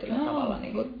 joka tietyllä tavalla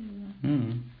niin kuin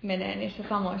menee niissä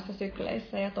samoissa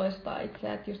sykleissä ja toistaa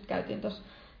itseään. Että just käytiin tuossa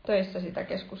töissä sitä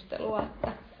keskustelua,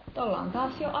 että ollaan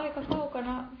taas jo aika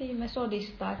kaukana viime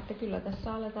sodista, että kyllä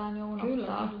tässä aletaan jo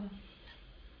unohtaa. Kyllä.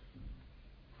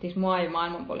 Siis mua ei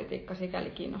maailmanpolitiikka sikäli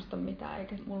kiinnosta mitään,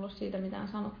 eikä mulla ole siitä mitään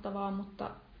sanottavaa, mutta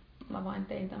mä vain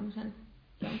tein tämmöisen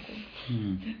jonkun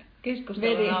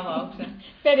keskustelun avauksen.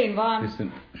 Vedin vaan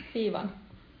viivan.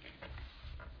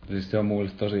 Siis se on mulle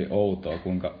tosi outoa,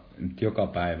 kuinka nyt joka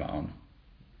päivä on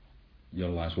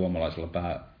jollain suomalaisella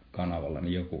pääkanavalla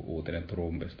niin joku uutinen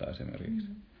Trumpista esimerkiksi.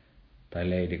 Tai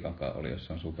Lady Gaga oli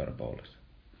jossain Super Bowlissa.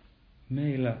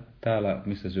 Meillä täällä,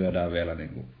 missä syödään vielä niin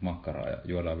kuin makkaraa ja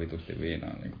juodaan vitusti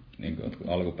viinaa, niin kuin jotkut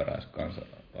alkuperäiskansa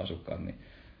asukkaat, niin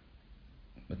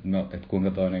että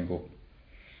kuinka toi niin kuin,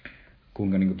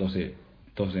 kuinka niin kuin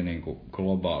tosi niin kuin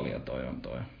globaalia toi on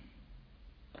toi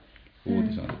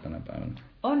uutisointi tänä päivänä.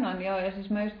 On joo, ja siis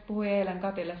mä just puhuin eilen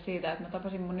Katille siitä, että mä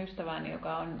tapasin mun ystävääni,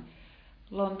 joka on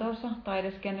Lontoossa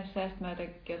taideskennessä, ja sitten mä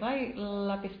jotain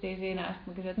läpistiin siinä, ja sitten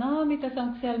mä kysyin, että no mitäs,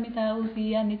 onko siellä mitään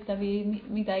uusia jännittäviä,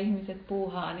 mitä ihmiset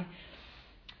puuhaa, niin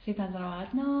Sitten sanoo,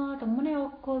 että no, tommonen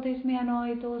okkultismi ja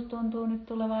noituus tuntuu nyt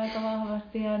tulevan aika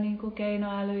vahvasti ja niin kuin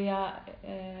keinoäly ja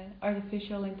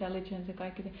artificial intelligence ja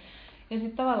kaikki. Ja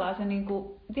sitten tavallaan se niin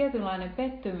kuin tietynlainen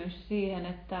pettymys siihen,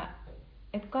 että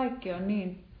kaikki on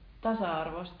niin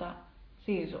tasa-arvosta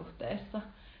siinä suhteessa,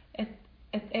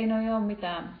 että ei noi ole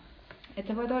mitään,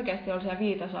 että sä voit oikeasti olla siellä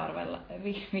viitasarvella tai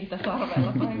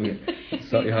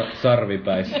Ihan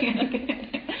sarvipäissä.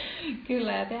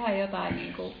 Kyllä, ja tehdä jotain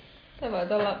niinku. Se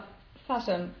voit olla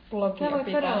fashion blogia. Sä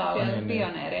voit todella olla se Niin.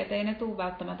 pioneeri, että ei ne tule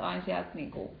välttämättä aina sieltä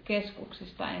niinku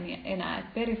keskuksista enää,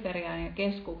 että periferian ja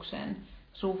keskuksen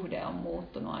suhde on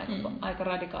muuttunut aika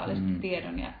radikaalisti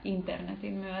tiedon ja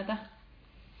internetin myötä.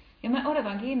 Ja mä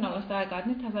odotankin innolla sitä aikaa,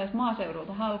 että nythän saisi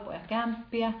maaseudulta halpoja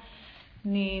kämppiä,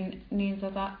 niin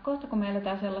kohta kun me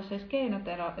eletään sellaisessa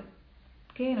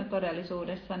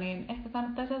keinotodellisuudessa, niin ehkä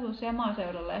kannattaisi asua siellä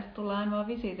maaseudulla ja sitten tullaan aina vaan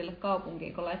visiitille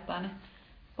kaupunkiin, kun laittaa ne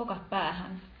pokat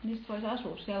päähän. Niin sitten voisi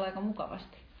asua siellä aika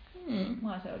mukavasti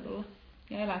maaseudulla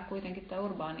ja elää kuitenkin tätä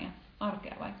urbaania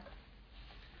arkea vaikka.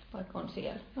 Vaikka on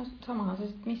siellä. No samahan se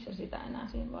sitten missä sitä enää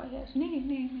siinä vaiheessa.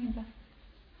 Niinpä.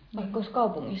 Vaikka olisi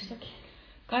kaupungissakin.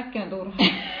 Kaikki on turhaa.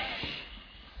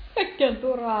 Kaikki on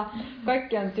turhaa,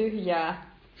 kaikki on tyhjää.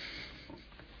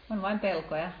 On vain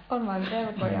pelkoja. On vain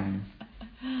pelkoja.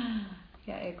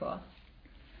 Ja egoa.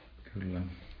 Kyllä.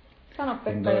 Sano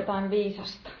Pekka jotain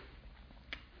viisasta.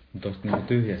 Tuosta niinku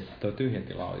tuo tyhjä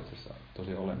tila on itse asiassa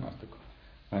tosi olennaista.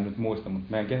 Mä en nyt muista,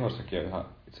 mutta meidän kehossakin on ihan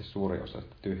itse suuri osa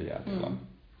sitä tyhjää tilaa.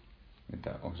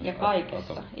 Mitä, onko se Ja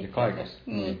kaikessa. Ja kaikessa.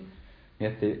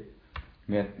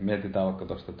 Mietitään vaikka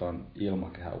tuosta tuon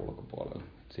ilmakehän ulkopuolelle.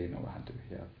 Siinä on vähän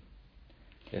tyhjää.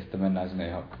 Ja sitten mennään sinne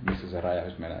ihan, missä se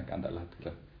räjähdys meneekään tällä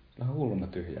hetkellä. Sillä on hulluna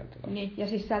tyhjää tilaa. Niin, ja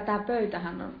siis tää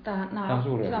pöytähän on, Tämä on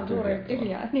suuri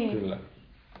tyhjää. Niin. Kyllä,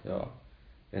 joo.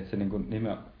 Et se niinku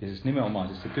ja siis nimenomaan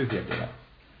siis se tyhjä tila.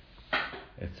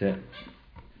 Et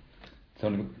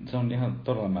se on ihan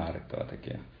todella määrittävä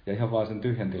tekijä. Ja ihan vaan sen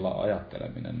tyhjän tilan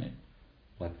ajatteleminen niin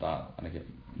laittaa ainakin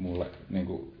mulle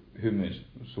niinku hymyn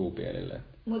suupielille.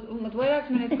 Mut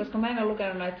voidaanko me nyt, koska mä en ole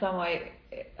lukenut näitä samoja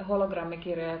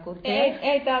hologrammikirjoja kuin te.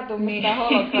 Ei tää tule mitään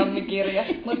hologrammikirja.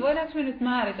 Mutta voidaanko me nyt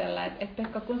määritellä, että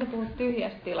Pekka, kun sä puhut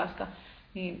tyhjästä tilasta,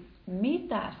 niin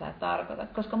mitä sä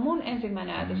tarkoitat? Koska mun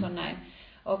ensimmäinen ajatus on näin.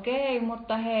 Okei,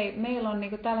 mutta hei, meillä on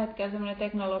niinku tällä hetkellä semmoinen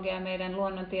teknologia ja meidän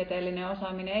luonnontieteellinen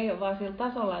osaaminen ei ole vaan sillä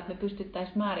tasolla, että me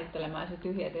pystyttäisiin määrittelemään se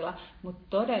tyhjä tila, mutta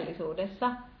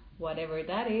todellisuudessa, whatever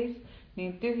that is,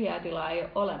 niin tyhjää tilaa ei ole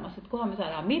olemassa. Et kunhan me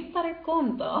saadaan mittarit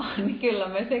kuntoon, niin kyllä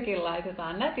me sekin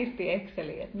laitetaan nätisti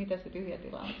Exceliin, että mitä se tyhjä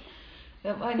tila on.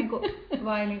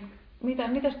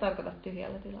 Mitä sä tarkoitat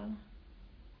tyhjällä tilalla?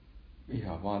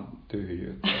 Ihan vaan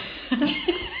tyhjyyttä.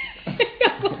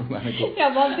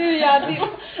 Ja vaan tyhjää tilaa.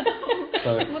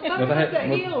 Mutta tarkoitatko se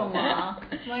ilmaa?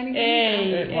 Vai niinku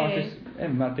Ei. Vaan siis,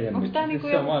 en mä tiedä. Onko tää niinku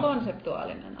siis joku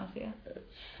konseptuaalinen asia?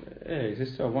 Ei,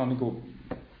 siis se on vaan niinku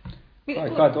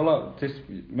kai tuolla, siis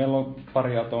meillä on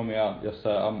pari atomia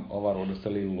jossain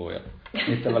avaruudessa lilluu ja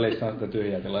niiden välissä on sitä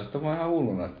tyhjää tilaa. Sitten on vaan ihan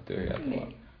hulluna sitä tyhjää tilaa.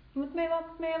 Niin. Mutta meillä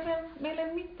ei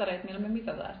ole mittareita, millä me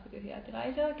mitataan sitä tyhjää tilaa.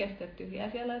 Ei se oikeasti ole tyhjää.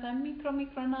 Siellä on jotain mikro,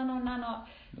 nano,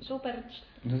 super.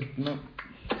 No,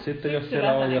 sitten jos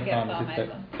siellä on jotain, niin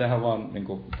sitten sehän vaan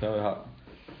niinku, se on ihan.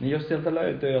 Niin jos sieltä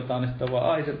löytyy jotain, niin sitten on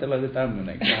vaan, ai sieltä löytyy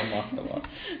tämmönenkin, ihan mahtavaa.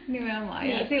 Nimenomaan,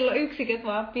 ja silloin yksiköt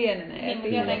vaan pienenee.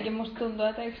 Niin, jotenkin musta tuntuu,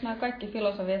 että eikö nämä kaikki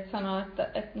filosofiat sanoo,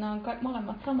 että ne on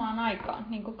molemmat samaan aikaan,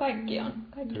 niin kuin kaikki on.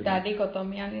 Kaikki tämä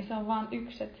dikotomia, niin se on vaan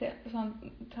yksi, että se on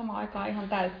samaan aikaan ihan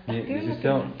täyttä. Niin, kyllä, siis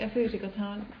se on. Ja fyysikothan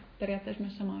on periaatteessa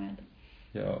myös samaa mieltä.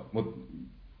 Joo, mutta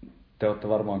te olette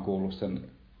varmaan kuullut sen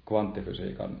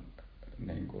kvanttifysiikan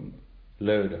niin kuin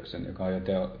löydöksen, joka on jo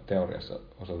teoriassa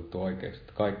osoitettu oikeaksi,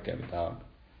 että kaikkea mitä on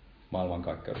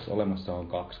maailmankaikkeudessa olemassa on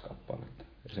 2 kappaletta.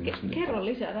 Kerro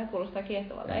lisää, tämä kuulostaa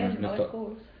kiehtovalta, ei ole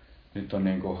kuullut. Nyt on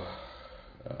niinku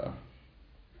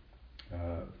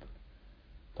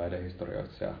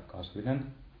taidehistorioitsija Kasvinen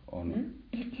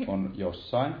on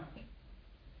jossain,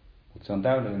 mutta se on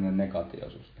täydellinen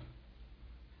negatiivisuus.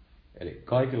 Eli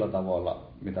kaikilla tavoilla,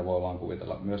 mitä voi vaan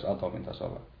kuvitella, myös atomin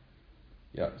tasolla.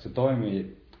 Ja se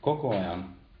toimii koko ajan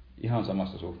ihan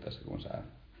samassa suhteessa kuin sää.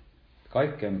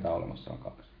 Kaikkea mitä olemassa on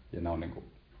 2. Ja ne on niinku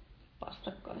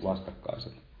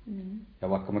vastakkaiset. Ja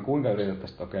vaikka me kuinka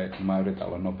yritettäisiin, että okei, mä yritän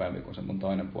olla nopeampi kuin se mun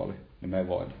toinen puoli, niin me ei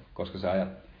voida. Koska se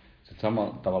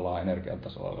samalla tavallaan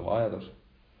energiatasolla oleva ajatus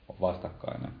on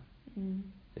vastakkainen.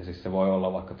 Ja siis se voi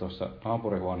olla vaikka tuossa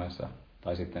naapurihuoneessa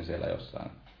tai sitten siellä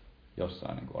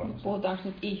jossain niin kuin olemassa. Puhutaanko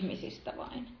nyt ihmisistä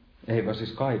vain? Ei vaan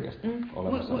siis kaikesta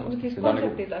olemassa Mutta siis Sitä on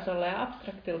konseptitasolla ja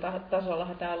abstraktilla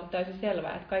tasolla tämä on ollut täysin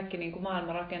selvää, että kaikki niin kuin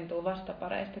maailma rakentuu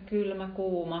vastapareista. Kylmä,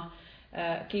 kuuma,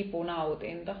 kipu,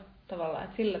 nautinto. Tavallaan,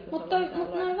 että sillä tasolla Mutta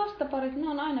nuo vastaparit, ne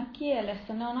on aina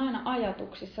kielessä, ne on aina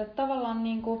ajatuksissa. Että tavallaan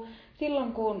niinku,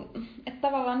 silloin kun, että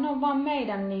tavallaan ne on vaan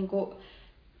meidän niinku,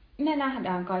 me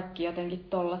nähdään kaikki jotenkin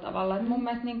tolla tavalla. Et mun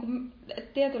mielestä niinku,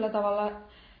 et tietyllä tavalla,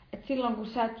 että silloin kun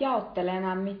sä et jaottele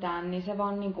enää mitään, niin se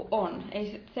vaan niinku on.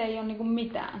 Se ei ole niinku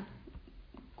mitään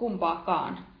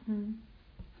kumpaakaan.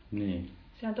 Niin.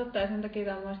 Se on totta ja sen takia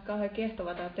tämä on mielestäni kauhean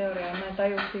kiehtova tämä teoria. Ja mä en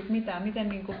tajua siitä mitään,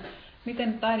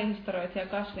 miten taidehistorioitsija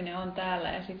Kasvinen on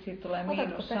täällä ja sitten siitä tulee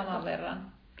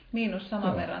miinus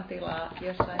saman verran tilaa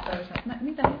jossain toisaalta.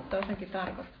 Mitä hittoa sekin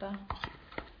tarkoittaa?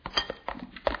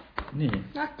 Niin.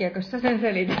 Äkkiäkö sä sen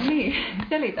selität? Niin,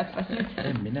 selitäpä nyt.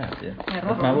 En minä tiedä.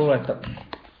 Mä luulen, että...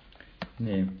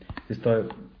 Niin. Siis toi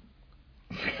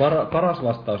paras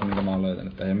vastaus, minkä mä oon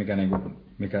löytänyt tähän ja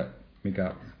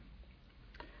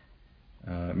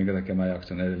minkä takia mä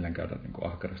jaksan edelleen käydä niin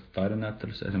ahkerasti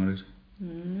taidenäyttelyssä esimerkiksi.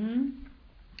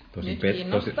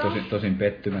 Tosin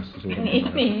pettymässä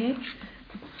suurin niin.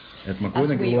 Että mä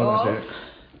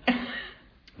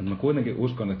kuitenkin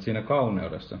uskon, että siinä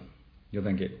kauneudessa,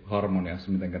 jotenkin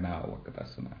harmoniassa, mitenkä nämä on vaikka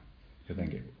tässä näin,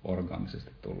 jotenkin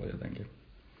orgaanisesti tullut jotenkin.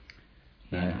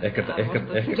 Näin.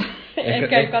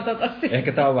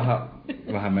 Ehkä tää on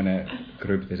vähän menee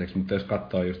kryptiseksi, mutta jos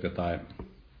katsoo just jotain,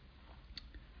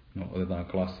 no otetaan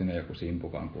klassinen joku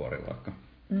simpukan kuori vaikka.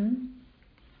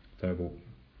 Tai joku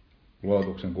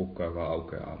luotuksen kukka, joka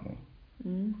aukeaa aamulla.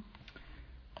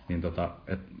 Niin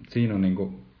et siinä on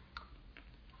niinku,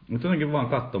 mutta jotenkin vaan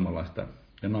katsomalla sitä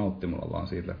ja nauttimalla vaan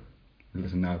siitä, miltä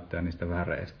se näyttää niistä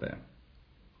väreistä. Ja,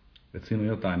 että siinä on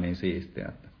jotain niin siistiä,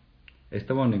 että ei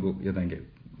sitä voi niinku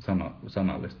jotenkin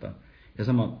sanallistaa. Ja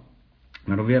sama,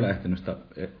 mä en ole vielä ehtinyt sitä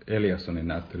Eliassonin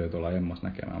näyttelyä tuolla Emmas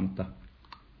näkemään, mutta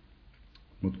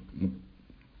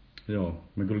joo,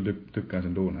 mä kyllä tykkään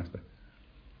sen duuneista.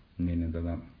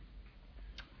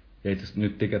 Ja itse asiassa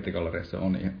nyt Tikettigalleriassa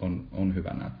on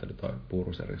hyvä näyttely, toi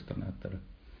Puuruseriston näyttely.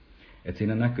 Et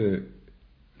siinä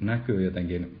näkyy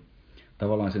jotenkin,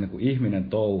 tavallaan siinä kun ihminen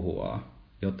touhuaa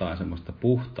jotain semmoista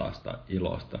puhtaasta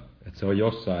ilosta, että se on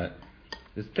jossain,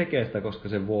 ja se tekee sitä, koska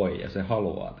se voi ja se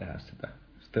haluaa tehdä sitä.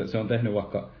 Se on tehnyt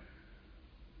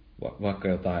vaikka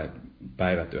jotain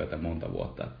päivätyötä monta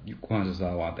vuotta, kunhan se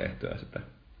saa vaan tehtyä sitä.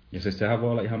 Ja siis sehän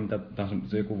voi olla ihan mitä tahansa,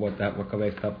 se joku voi tehdä, vaikka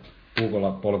veistää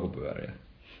puukolla polkupyöriä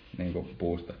niin kuin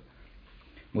puusta.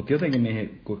 Mutta jotenkin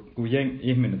niihin, kun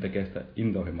ihminen tekee sitä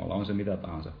intohimolla, on se mitä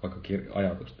tahansa, vaikka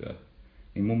ajatustyö,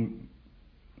 niin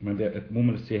mä en tiedä, että mun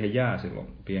mielestä siihen jää silloin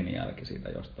pieni jälki siitä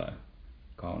jostain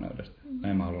kauneudesta.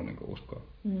 Näin mä haluan niinku uskoa.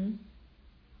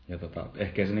 Ja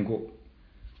ehkä se niinku,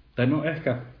 tai no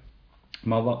ehkä,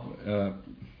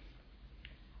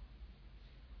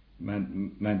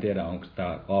 mä en tiedä onko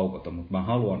tää aukoton, mutta mä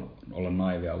haluan olla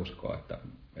naivia uskoa,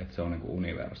 että se on niinku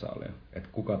universaalia. Että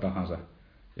kuka tahansa,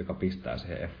 joka pistää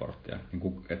siihen efforttia,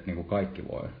 että niinku kaikki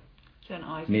voi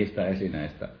niistä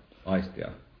esineistä aistia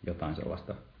jotain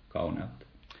sellaista kauneutta.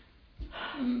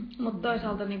 Mutta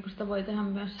toisaalta niinku sitä voi tehdä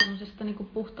myös semmoisesta niinku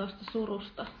puhtaasta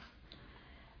surusta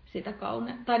sitä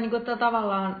kauneutta. Tai niinku, että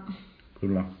tavallaan...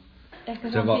 Kyllä.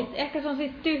 Ehkä se on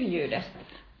siitä tyhjyydestä.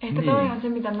 Ehkä toi on se,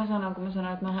 mitä mä sanon, kun mä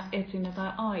sanon, että mä etsin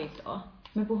jotain aitoa.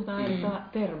 Me puhutaan eri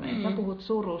termein. Sä puhut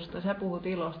surusta, sä puhut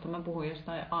ilosta, mä puhun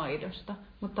jostain aidosta.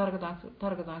 Mutta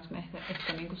tarkoitaanko me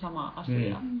ehkä niinku samaa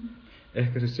asiaa?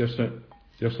 Ehkä siis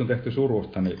jos on tehty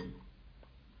surusta, niin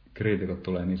kriitikot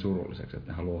tulee niin surulliseksi,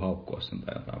 että ne haluaa haukkua sen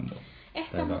tai jotain muuta.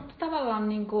 Ehkä, mutta tavallaan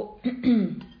niinku...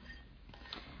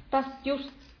 Tässä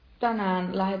just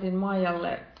tänään lähetin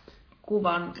Maijalle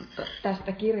kuvan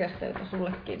tästä kirjasta, jota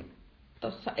sullekin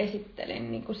tuossa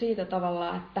esittelin, niin kuin siitä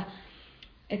tavalla, että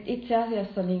itse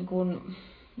asiassa niin kuin,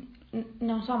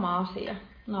 ne on sama asia,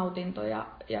 nautinto ja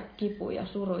kipu ja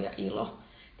suru ja ilo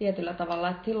tietyllä tavalla.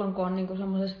 Että silloin kun on niin kuin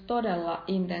semmoisessa todella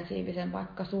intensiivisen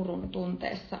vaikka surun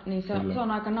tunteessa, niin se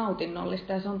on aika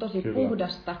nautinnollista ja se on tosi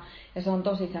puhdasta ja se on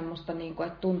tosi semmoista, niin kuin,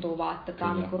 että tuntuu vaan, että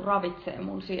tämä niin kuin ravitsee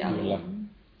mun sielua.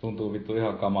 Tuntuu vittu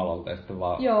ihan kamalalta ja sitten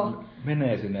vaan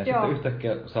menee sinne ja sitten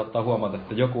yhtäkkiä saattaa huomata,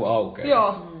 että joku aukeaa.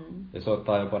 Joo. Ja se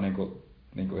ottaa jopa niinku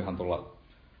ihan tulla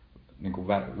niinku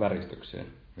väristyksiä,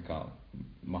 mikä on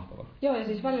mahtavaa. Joo, ja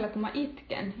siis välillä kun mä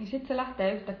itken, niin sitten se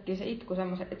lähtee yhtäkkiä se itku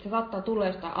semmoisen, että se saattaa tulla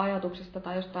jostain ajatuksesta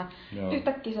tai jostain.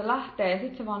 Yhtäkkiä se lähtee ja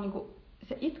sitten se vaan niinku,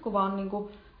 se itku vaan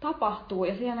niinku tapahtuu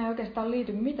ja siihen ei oikeastaan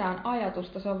liity mitään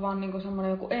ajatusta. Se on vaan niinku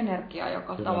semmoinen joku energia,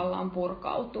 joka tavallaan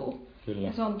purkautuu. Kyllä.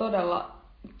 Ja se on todella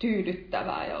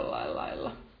tyydyttävää jollain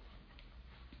lailla.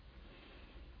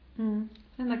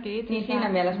 Sen takia itse Niin siinä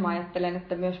mielessä mä ajattelen,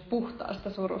 että myös puhtaasta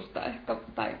surusta ehkä,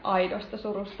 tai aidosta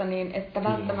surusta, niin että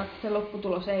Kyllä. välttämättä se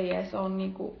lopputulos ei edes ole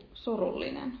niinku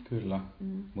surullinen. Kyllä,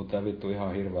 mutta vittu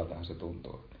ihan hirveältähän se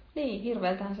tuntuu. Niin,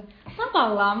 hirveältähän se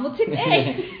tavallaan, mutta sitten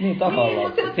ei. Niin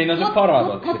tavallaan. Siinä on se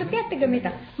paradoksi. Mutta tiedättekö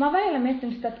mitä? Mä oon välillä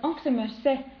miettinyt sitä, että onko se myös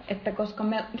se, että koska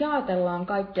me jaotellaan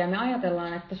kaikkea, me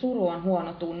ajatellaan, että suru on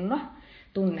huono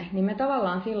tunne, niin me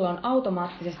tavallaan silloin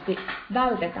automaattisesti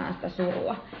vältetään sitä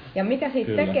surua. Ja mikä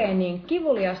siitä Kyllä. tekee niin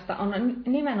kivuliasta on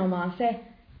nimenomaan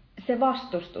se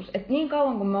vastustus. Että niin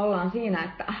kauan kun me ollaan siinä,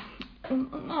 että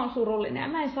mä oon surullinen ja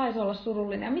mä en saisi olla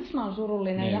surullinen ja miksi mä oon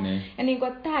surullinen ja niin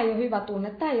kuin, että tää ei ole hyvä tunne,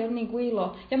 tää ei ole niin kuin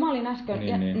ilo ja mä olin äsken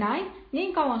ja näin.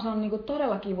 Niin kauan se on niin kuin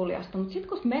todella kivuliasta, mutta sitten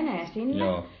kun menee sinne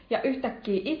ja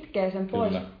yhtäkkiä itkee sen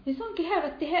pois, niin se onkin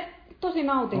tosi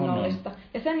nautinnollista.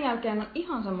 Ja sen jälkeen on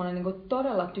ihan semmoinen niin kuin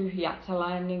todella tyhjä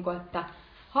sellainen, niin kuin, että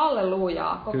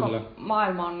hallelujaa, koko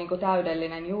maailma on niin kuin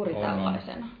täydellinen juuri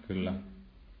tällaisena. Kyllä.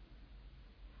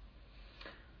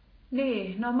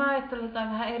 Niin, no mä ajattelen jotain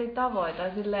vähän eri tavoin.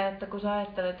 Tai silleen, että kun sä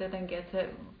ajattelet jotenkin, että se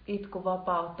itku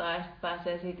vapauttaa ja sitten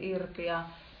pääsee siitä irti ja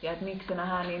että miksi se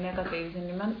nähdään niin negatiivisen,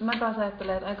 niin mä taas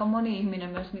ajattelen, että aika moni ihminen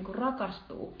myös niinku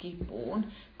rakastuu kipuun,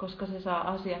 koska se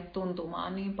saa asiat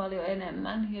tuntumaan niin paljon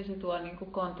enemmän ja se tuo niinku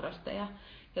kontrasteja.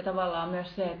 Ja tavallaan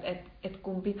myös se, että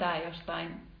kun pitää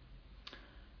jostain,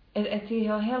 että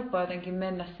siihen on helppo jotenkin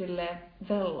mennä silleen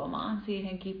vellomaan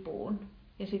siihen kipuun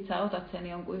ja sit sä otat sen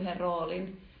jonkun yhden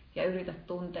roolin ja yrität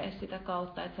tuntea sitä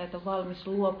kautta, että sä et ole valmis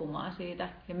luopumaan siitä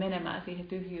ja menemään siihen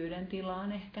tyhjyyden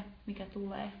tilaan ehkä, mikä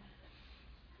tulee.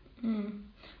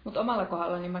 Mutta omalla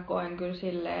kohdalla niin mä koen kyllä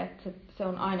silleen, että se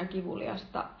on aina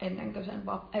kivuliasta ennen kuin sen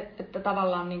että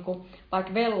tavallaan niinku,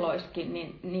 vaikka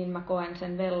velloiskin, niin mä koen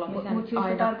sen vellomisen Mutta siis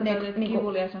aina... että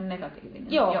kivulias on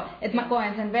negatiivinen. Joo, että mä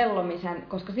koen sen vellomisen,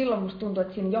 koska silloin musta tuntuu,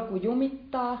 että siinä joku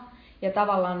jumittaa. Ja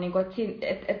tavallaan, niin kuin,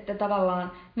 että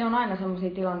tavallaan ne on aina sellaisia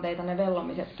tilanteita, ne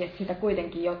vellomisetkin, että sitä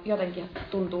kuitenkin jotenkin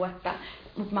tuntuu, että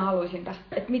mutta mä haluaisin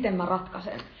tästä, että miten mä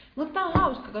ratkaisen. Mutta tää on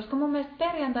hauska, koska mun mielestä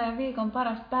perjantai on viikon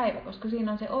paras päivä, koska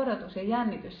siinä on se odotus ja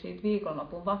jännitys siitä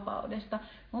viikonlopun vapaudesta.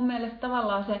 Mun mielestä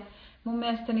tavallaan se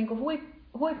niinku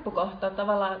huippukohta,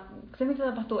 tavallaan se mitä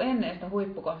tapahtuu ennen sitä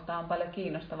huippukohtaa on paljon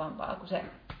kiinnostavampaa kuin se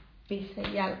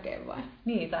sen jälkeen vai?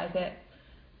 Niin, tai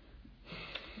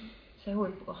se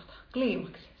huippukohta.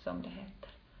 Kliimaksi, se on mitä hettää.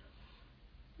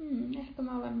 Ehkä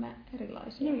me olemme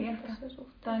erilaisia niin, tässä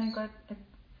suhteessa. Tai niin kuin, että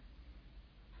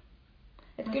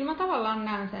kyllä mä tavallaan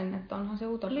näen sen, että onhan se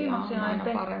utopia on aina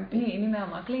parempi. Niin,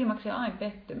 nimenomaan. Kliimaksi on aina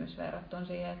pettymys verrattuna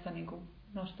siihen, että sä niin kuin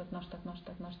nostat.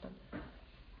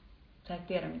 Sä et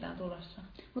tiedä mitä on tulossa.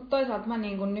 Mutta toisaalta mä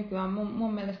niin kuin nykyään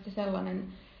mun mielestä sellainen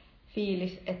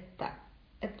fiilis, että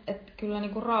kyllä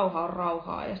niin kuin rauha on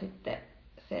rauhaa ja sitten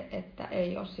se, että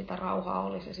ei ole sitä rauhaa,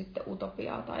 oli se sitten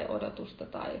utopiaa tai odotusta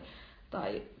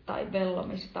tai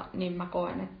vellomista, niin mä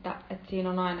koen, että siinä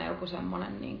on aina joku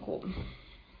semmoinen, niin kuin,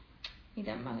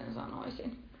 miten mä sen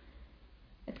sanoisin,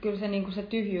 että kyllä se, niin kuin se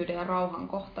tyhjyyden ja rauhan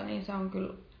kohta, niin se on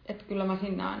kyllä, että kyllä mä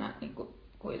sinne aina niin kuin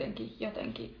kuitenkin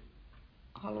jotenkin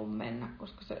haluan mennä,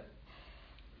 koska se,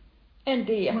 en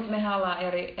tiedä. Mutta mehän ollaan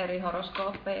eri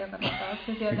horoskooppeja joka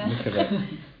tapauksessa, joten...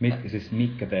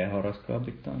 mitkä teidän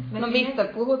horoskoopit on? No mistä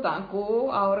puhutaan?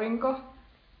 Kuu, aurinko.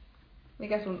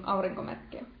 Mikä sun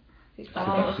aurinkomerkki on? Siis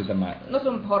sitä mä... No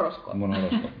sun horoskooppi. Mun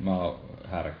horoskooppi. Mä oon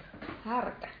härkä.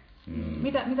 Härkä?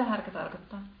 Mitä härkä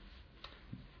tarkoittaa?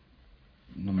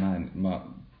 No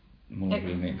mulla on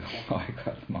kyllä niin kauan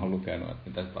aikaa, että mä oon lukenut, että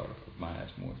mitä se tarkoittaa, mä en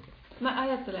edes muista. Mä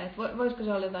ajattelen, että voisiko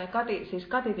se olla jotain,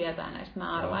 Kati tietää näistä,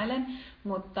 mä arvailen,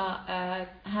 mutta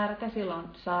härkä silloin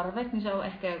sarvet, niin se on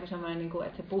ehkä joku semmoinen, niin kuin,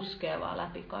 että se puskee vaan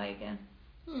läpi kaiken.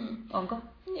 Onko?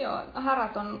 Joo,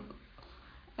 härät on,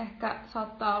 ehkä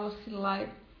saattaa olla sillai,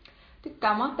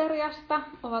 tykkää materiasta,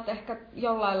 ovat ehkä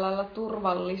jollain lailla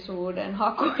turvallisuuden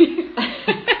hakuja.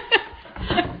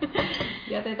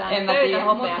 Jätetään en mä tiedä,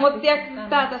 mutta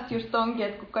tää tässä just onkin,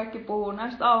 että kun kaikki puhuu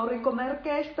näistä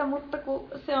aurinkomerkeistä, mutta kun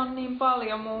se on niin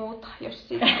paljon muuta, jos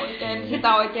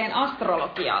sitä oikein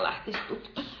astrologiaa lähtisi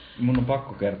tutkimaan. Mun on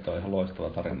pakko kertoa ihan loistava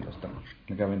tarina tästä.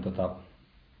 Mä kävin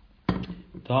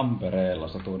Tampereella,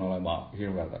 satuin olemaan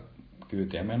hirveältä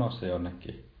kyytiä menossa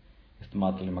jonnekin. Ja sitten mä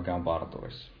ajattelin, mä käyn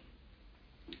parturissa.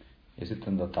 Ja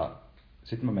sitten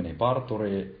sit mä menin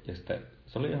parturiin ja sitten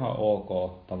se oli ihan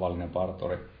ok, tavallinen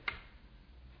parturi.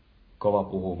 Kova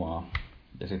puhumaan.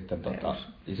 Ja sitten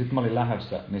mä olin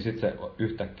lähdössä, niin sitten se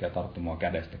yhtäkkiä tarttui mua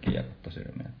kädestäkin ja katsoi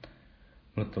silmiä.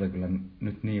 Mulle tuli kyllä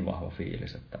nyt niin vahva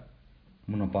fiilis, että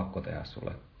mun on pakko tehdä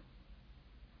sulle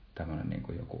tämmönen niin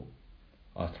kuin joku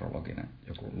astrologinen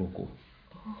joku luku.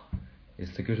 Ja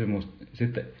sitten se kysyi musta,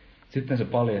 sitten sitten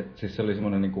siis se oli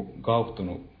semmoinen niinku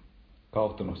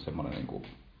kauhtunut semmoinen niinku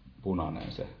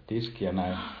punainen se tiski ja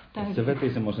näin. Se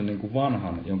veti semmoisen niinku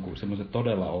vanhan, jonkun semmoisen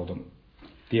todella outon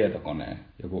tietokoneen.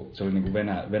 Se oli niinku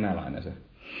venäläinen se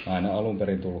nainen, alun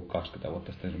perin tullut 20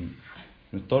 vuotta sitten.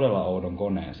 Nyt todella oudon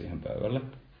koneen siihen pöydälle.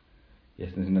 Ja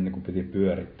sitten sinne niinku piti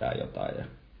pyörittää jotain ja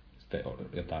sitten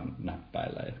jotain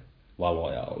näppäillä ja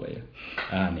valoja oli ja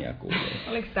ääniä kuului.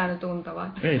 Oliko tää nyt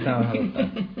tuntavaa? Ei, tää on hälyttävää.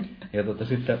 Ja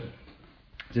sitten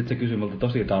se kysyi multa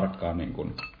tosi tarkkaan niin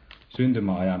kun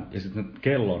syntymäajan ja sitten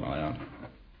kellonajan.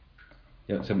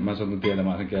 Ja mä satun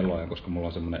tietämään sen kellonajan, koska mulla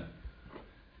on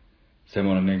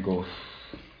semmonen niinku,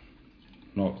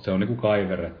 no se on niinku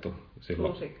kaiverrettu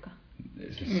silloin. Lusikka.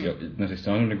 Siis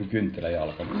se on niinku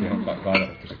kynttiläjalka, mutta siihen on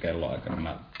kaiverrettu se kelloaika, niin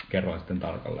mä kerroin sitten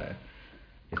tarkalleen.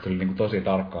 Ja se oli niinku tosi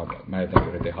tarkkaan, mä jotenkin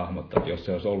yritin hahmottaa, että jos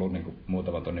se olisi ollut niinku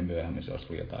muutama tonni myöhemmin, se olisi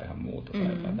ollut jotain ihan muuta tai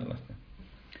jotain tällaista.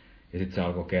 Ja sitten se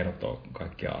alkoi kertoa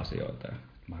kaikkia asioita ja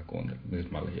mä kuuntelin.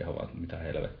 Nyt mä olin ihan vaan, että mitä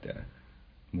helvettiä.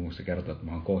 Muun muassa se kertoi, että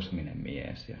mä oon kosminen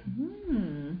mies ja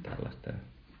tällaista.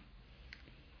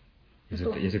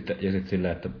 Ja sitten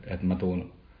silleen, että mä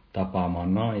tuun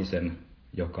tapaamaan naisen,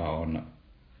 joka on,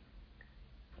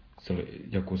 se oli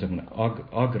joku semmoinen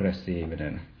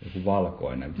aggressiivinen, joku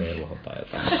valkoinen velho tai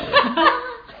jotain.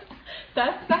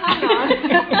 Tässähän on.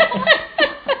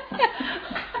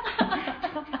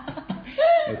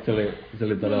 Se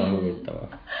oli todella huvittavaa.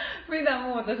 Mitä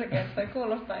muuta se kertoo?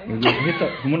 Kuulostaa ihan.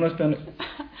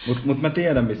 Mutta mä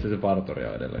tiedän, missä se parturi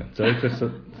on edelleen. Se on itse asiassa,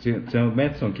 se on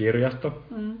Metson kirjasto.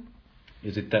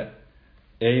 Ja sitten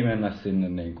ei mennä sinne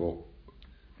niinku,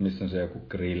 missä on se joku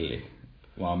grilli,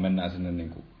 vaan mennään sinne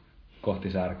niinku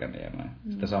kohti Särkänniemeä,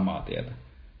 sitä samaa tietä.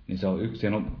 Niin se on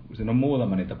siinä on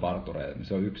muutama niitä partureita, niin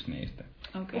se on yksi niistä.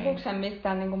 Okay. Puhuuko hän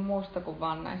mistään niinku muusta kuin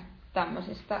vaan näistä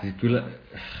tämmöisistä? Siis kyllä.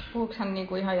 Puhuuko hän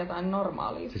niinku ihan jotain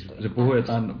normaalia? Siis se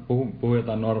puhuu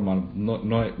jotain normaalia,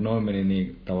 noin meni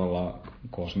niin tavallaan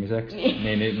kosmiseksi.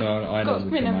 Niin ne on aina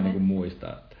mitä mä niinku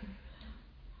muistan.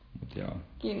 Mut joo.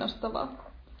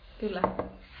 Kiinnostavaa. Kyllä.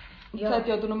 Sä et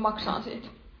joutunut maksamaan siitä.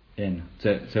 En.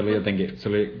 Se oli jotenkin, se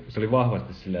oli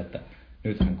vahvasti silleen, että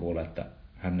nyt hän kuulee, että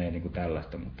hän ei niinku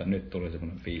tällaista, mutta nyt tuli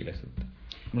semmoinen fiilis, että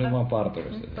mä olin vaan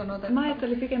parturissa. Mä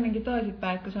ajattelin pikemminkin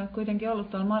toisinpäin, että kun sä oot kuitenkin ollut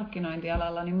tuolla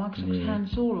markkinointialalla, niin maksuks hän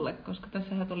sulle, koska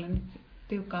tässähän tuli nyt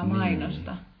tiukkaa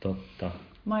mainosta. Totta.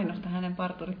 Mainosta hänen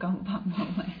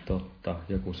parturikampaamolle. Totta,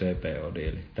 joku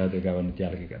CPO-diili. Täytyy käydä nyt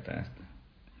jälkikäteen sitä.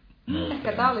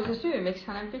 Ehkä tää oli se syy, miksi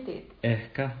hänen piti.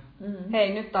 Ehkä.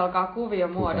 Hei, nyt alkaa kuvio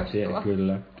muodostua.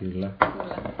 Kyllä.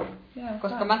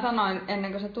 Koska mä sanoin,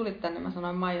 ennen kuin sä tulit tänne, mä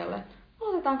sanoin Maijalle, että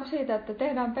aloitetaanko siitä, että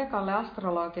tehdään Pekalle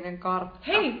astrologinen kartta.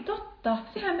 Hei, totta!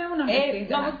 Sehän me unohdettiin. Ei,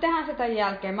 no mutta tehdään se tämän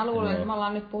jälkeen. Mä luulen, että me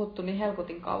ollaan nyt puhuttu niin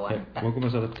helkutin kauan. Että... Voinko mä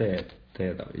saada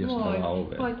teetä, jos täällä on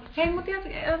ovea? Voit. Hei, mutta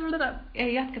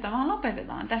ei jatketa, vaan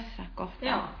lopetetaan tässä kohtaa.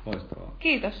 Joo. Loistavaa.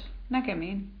 Kiitos.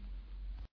 Näkemiin.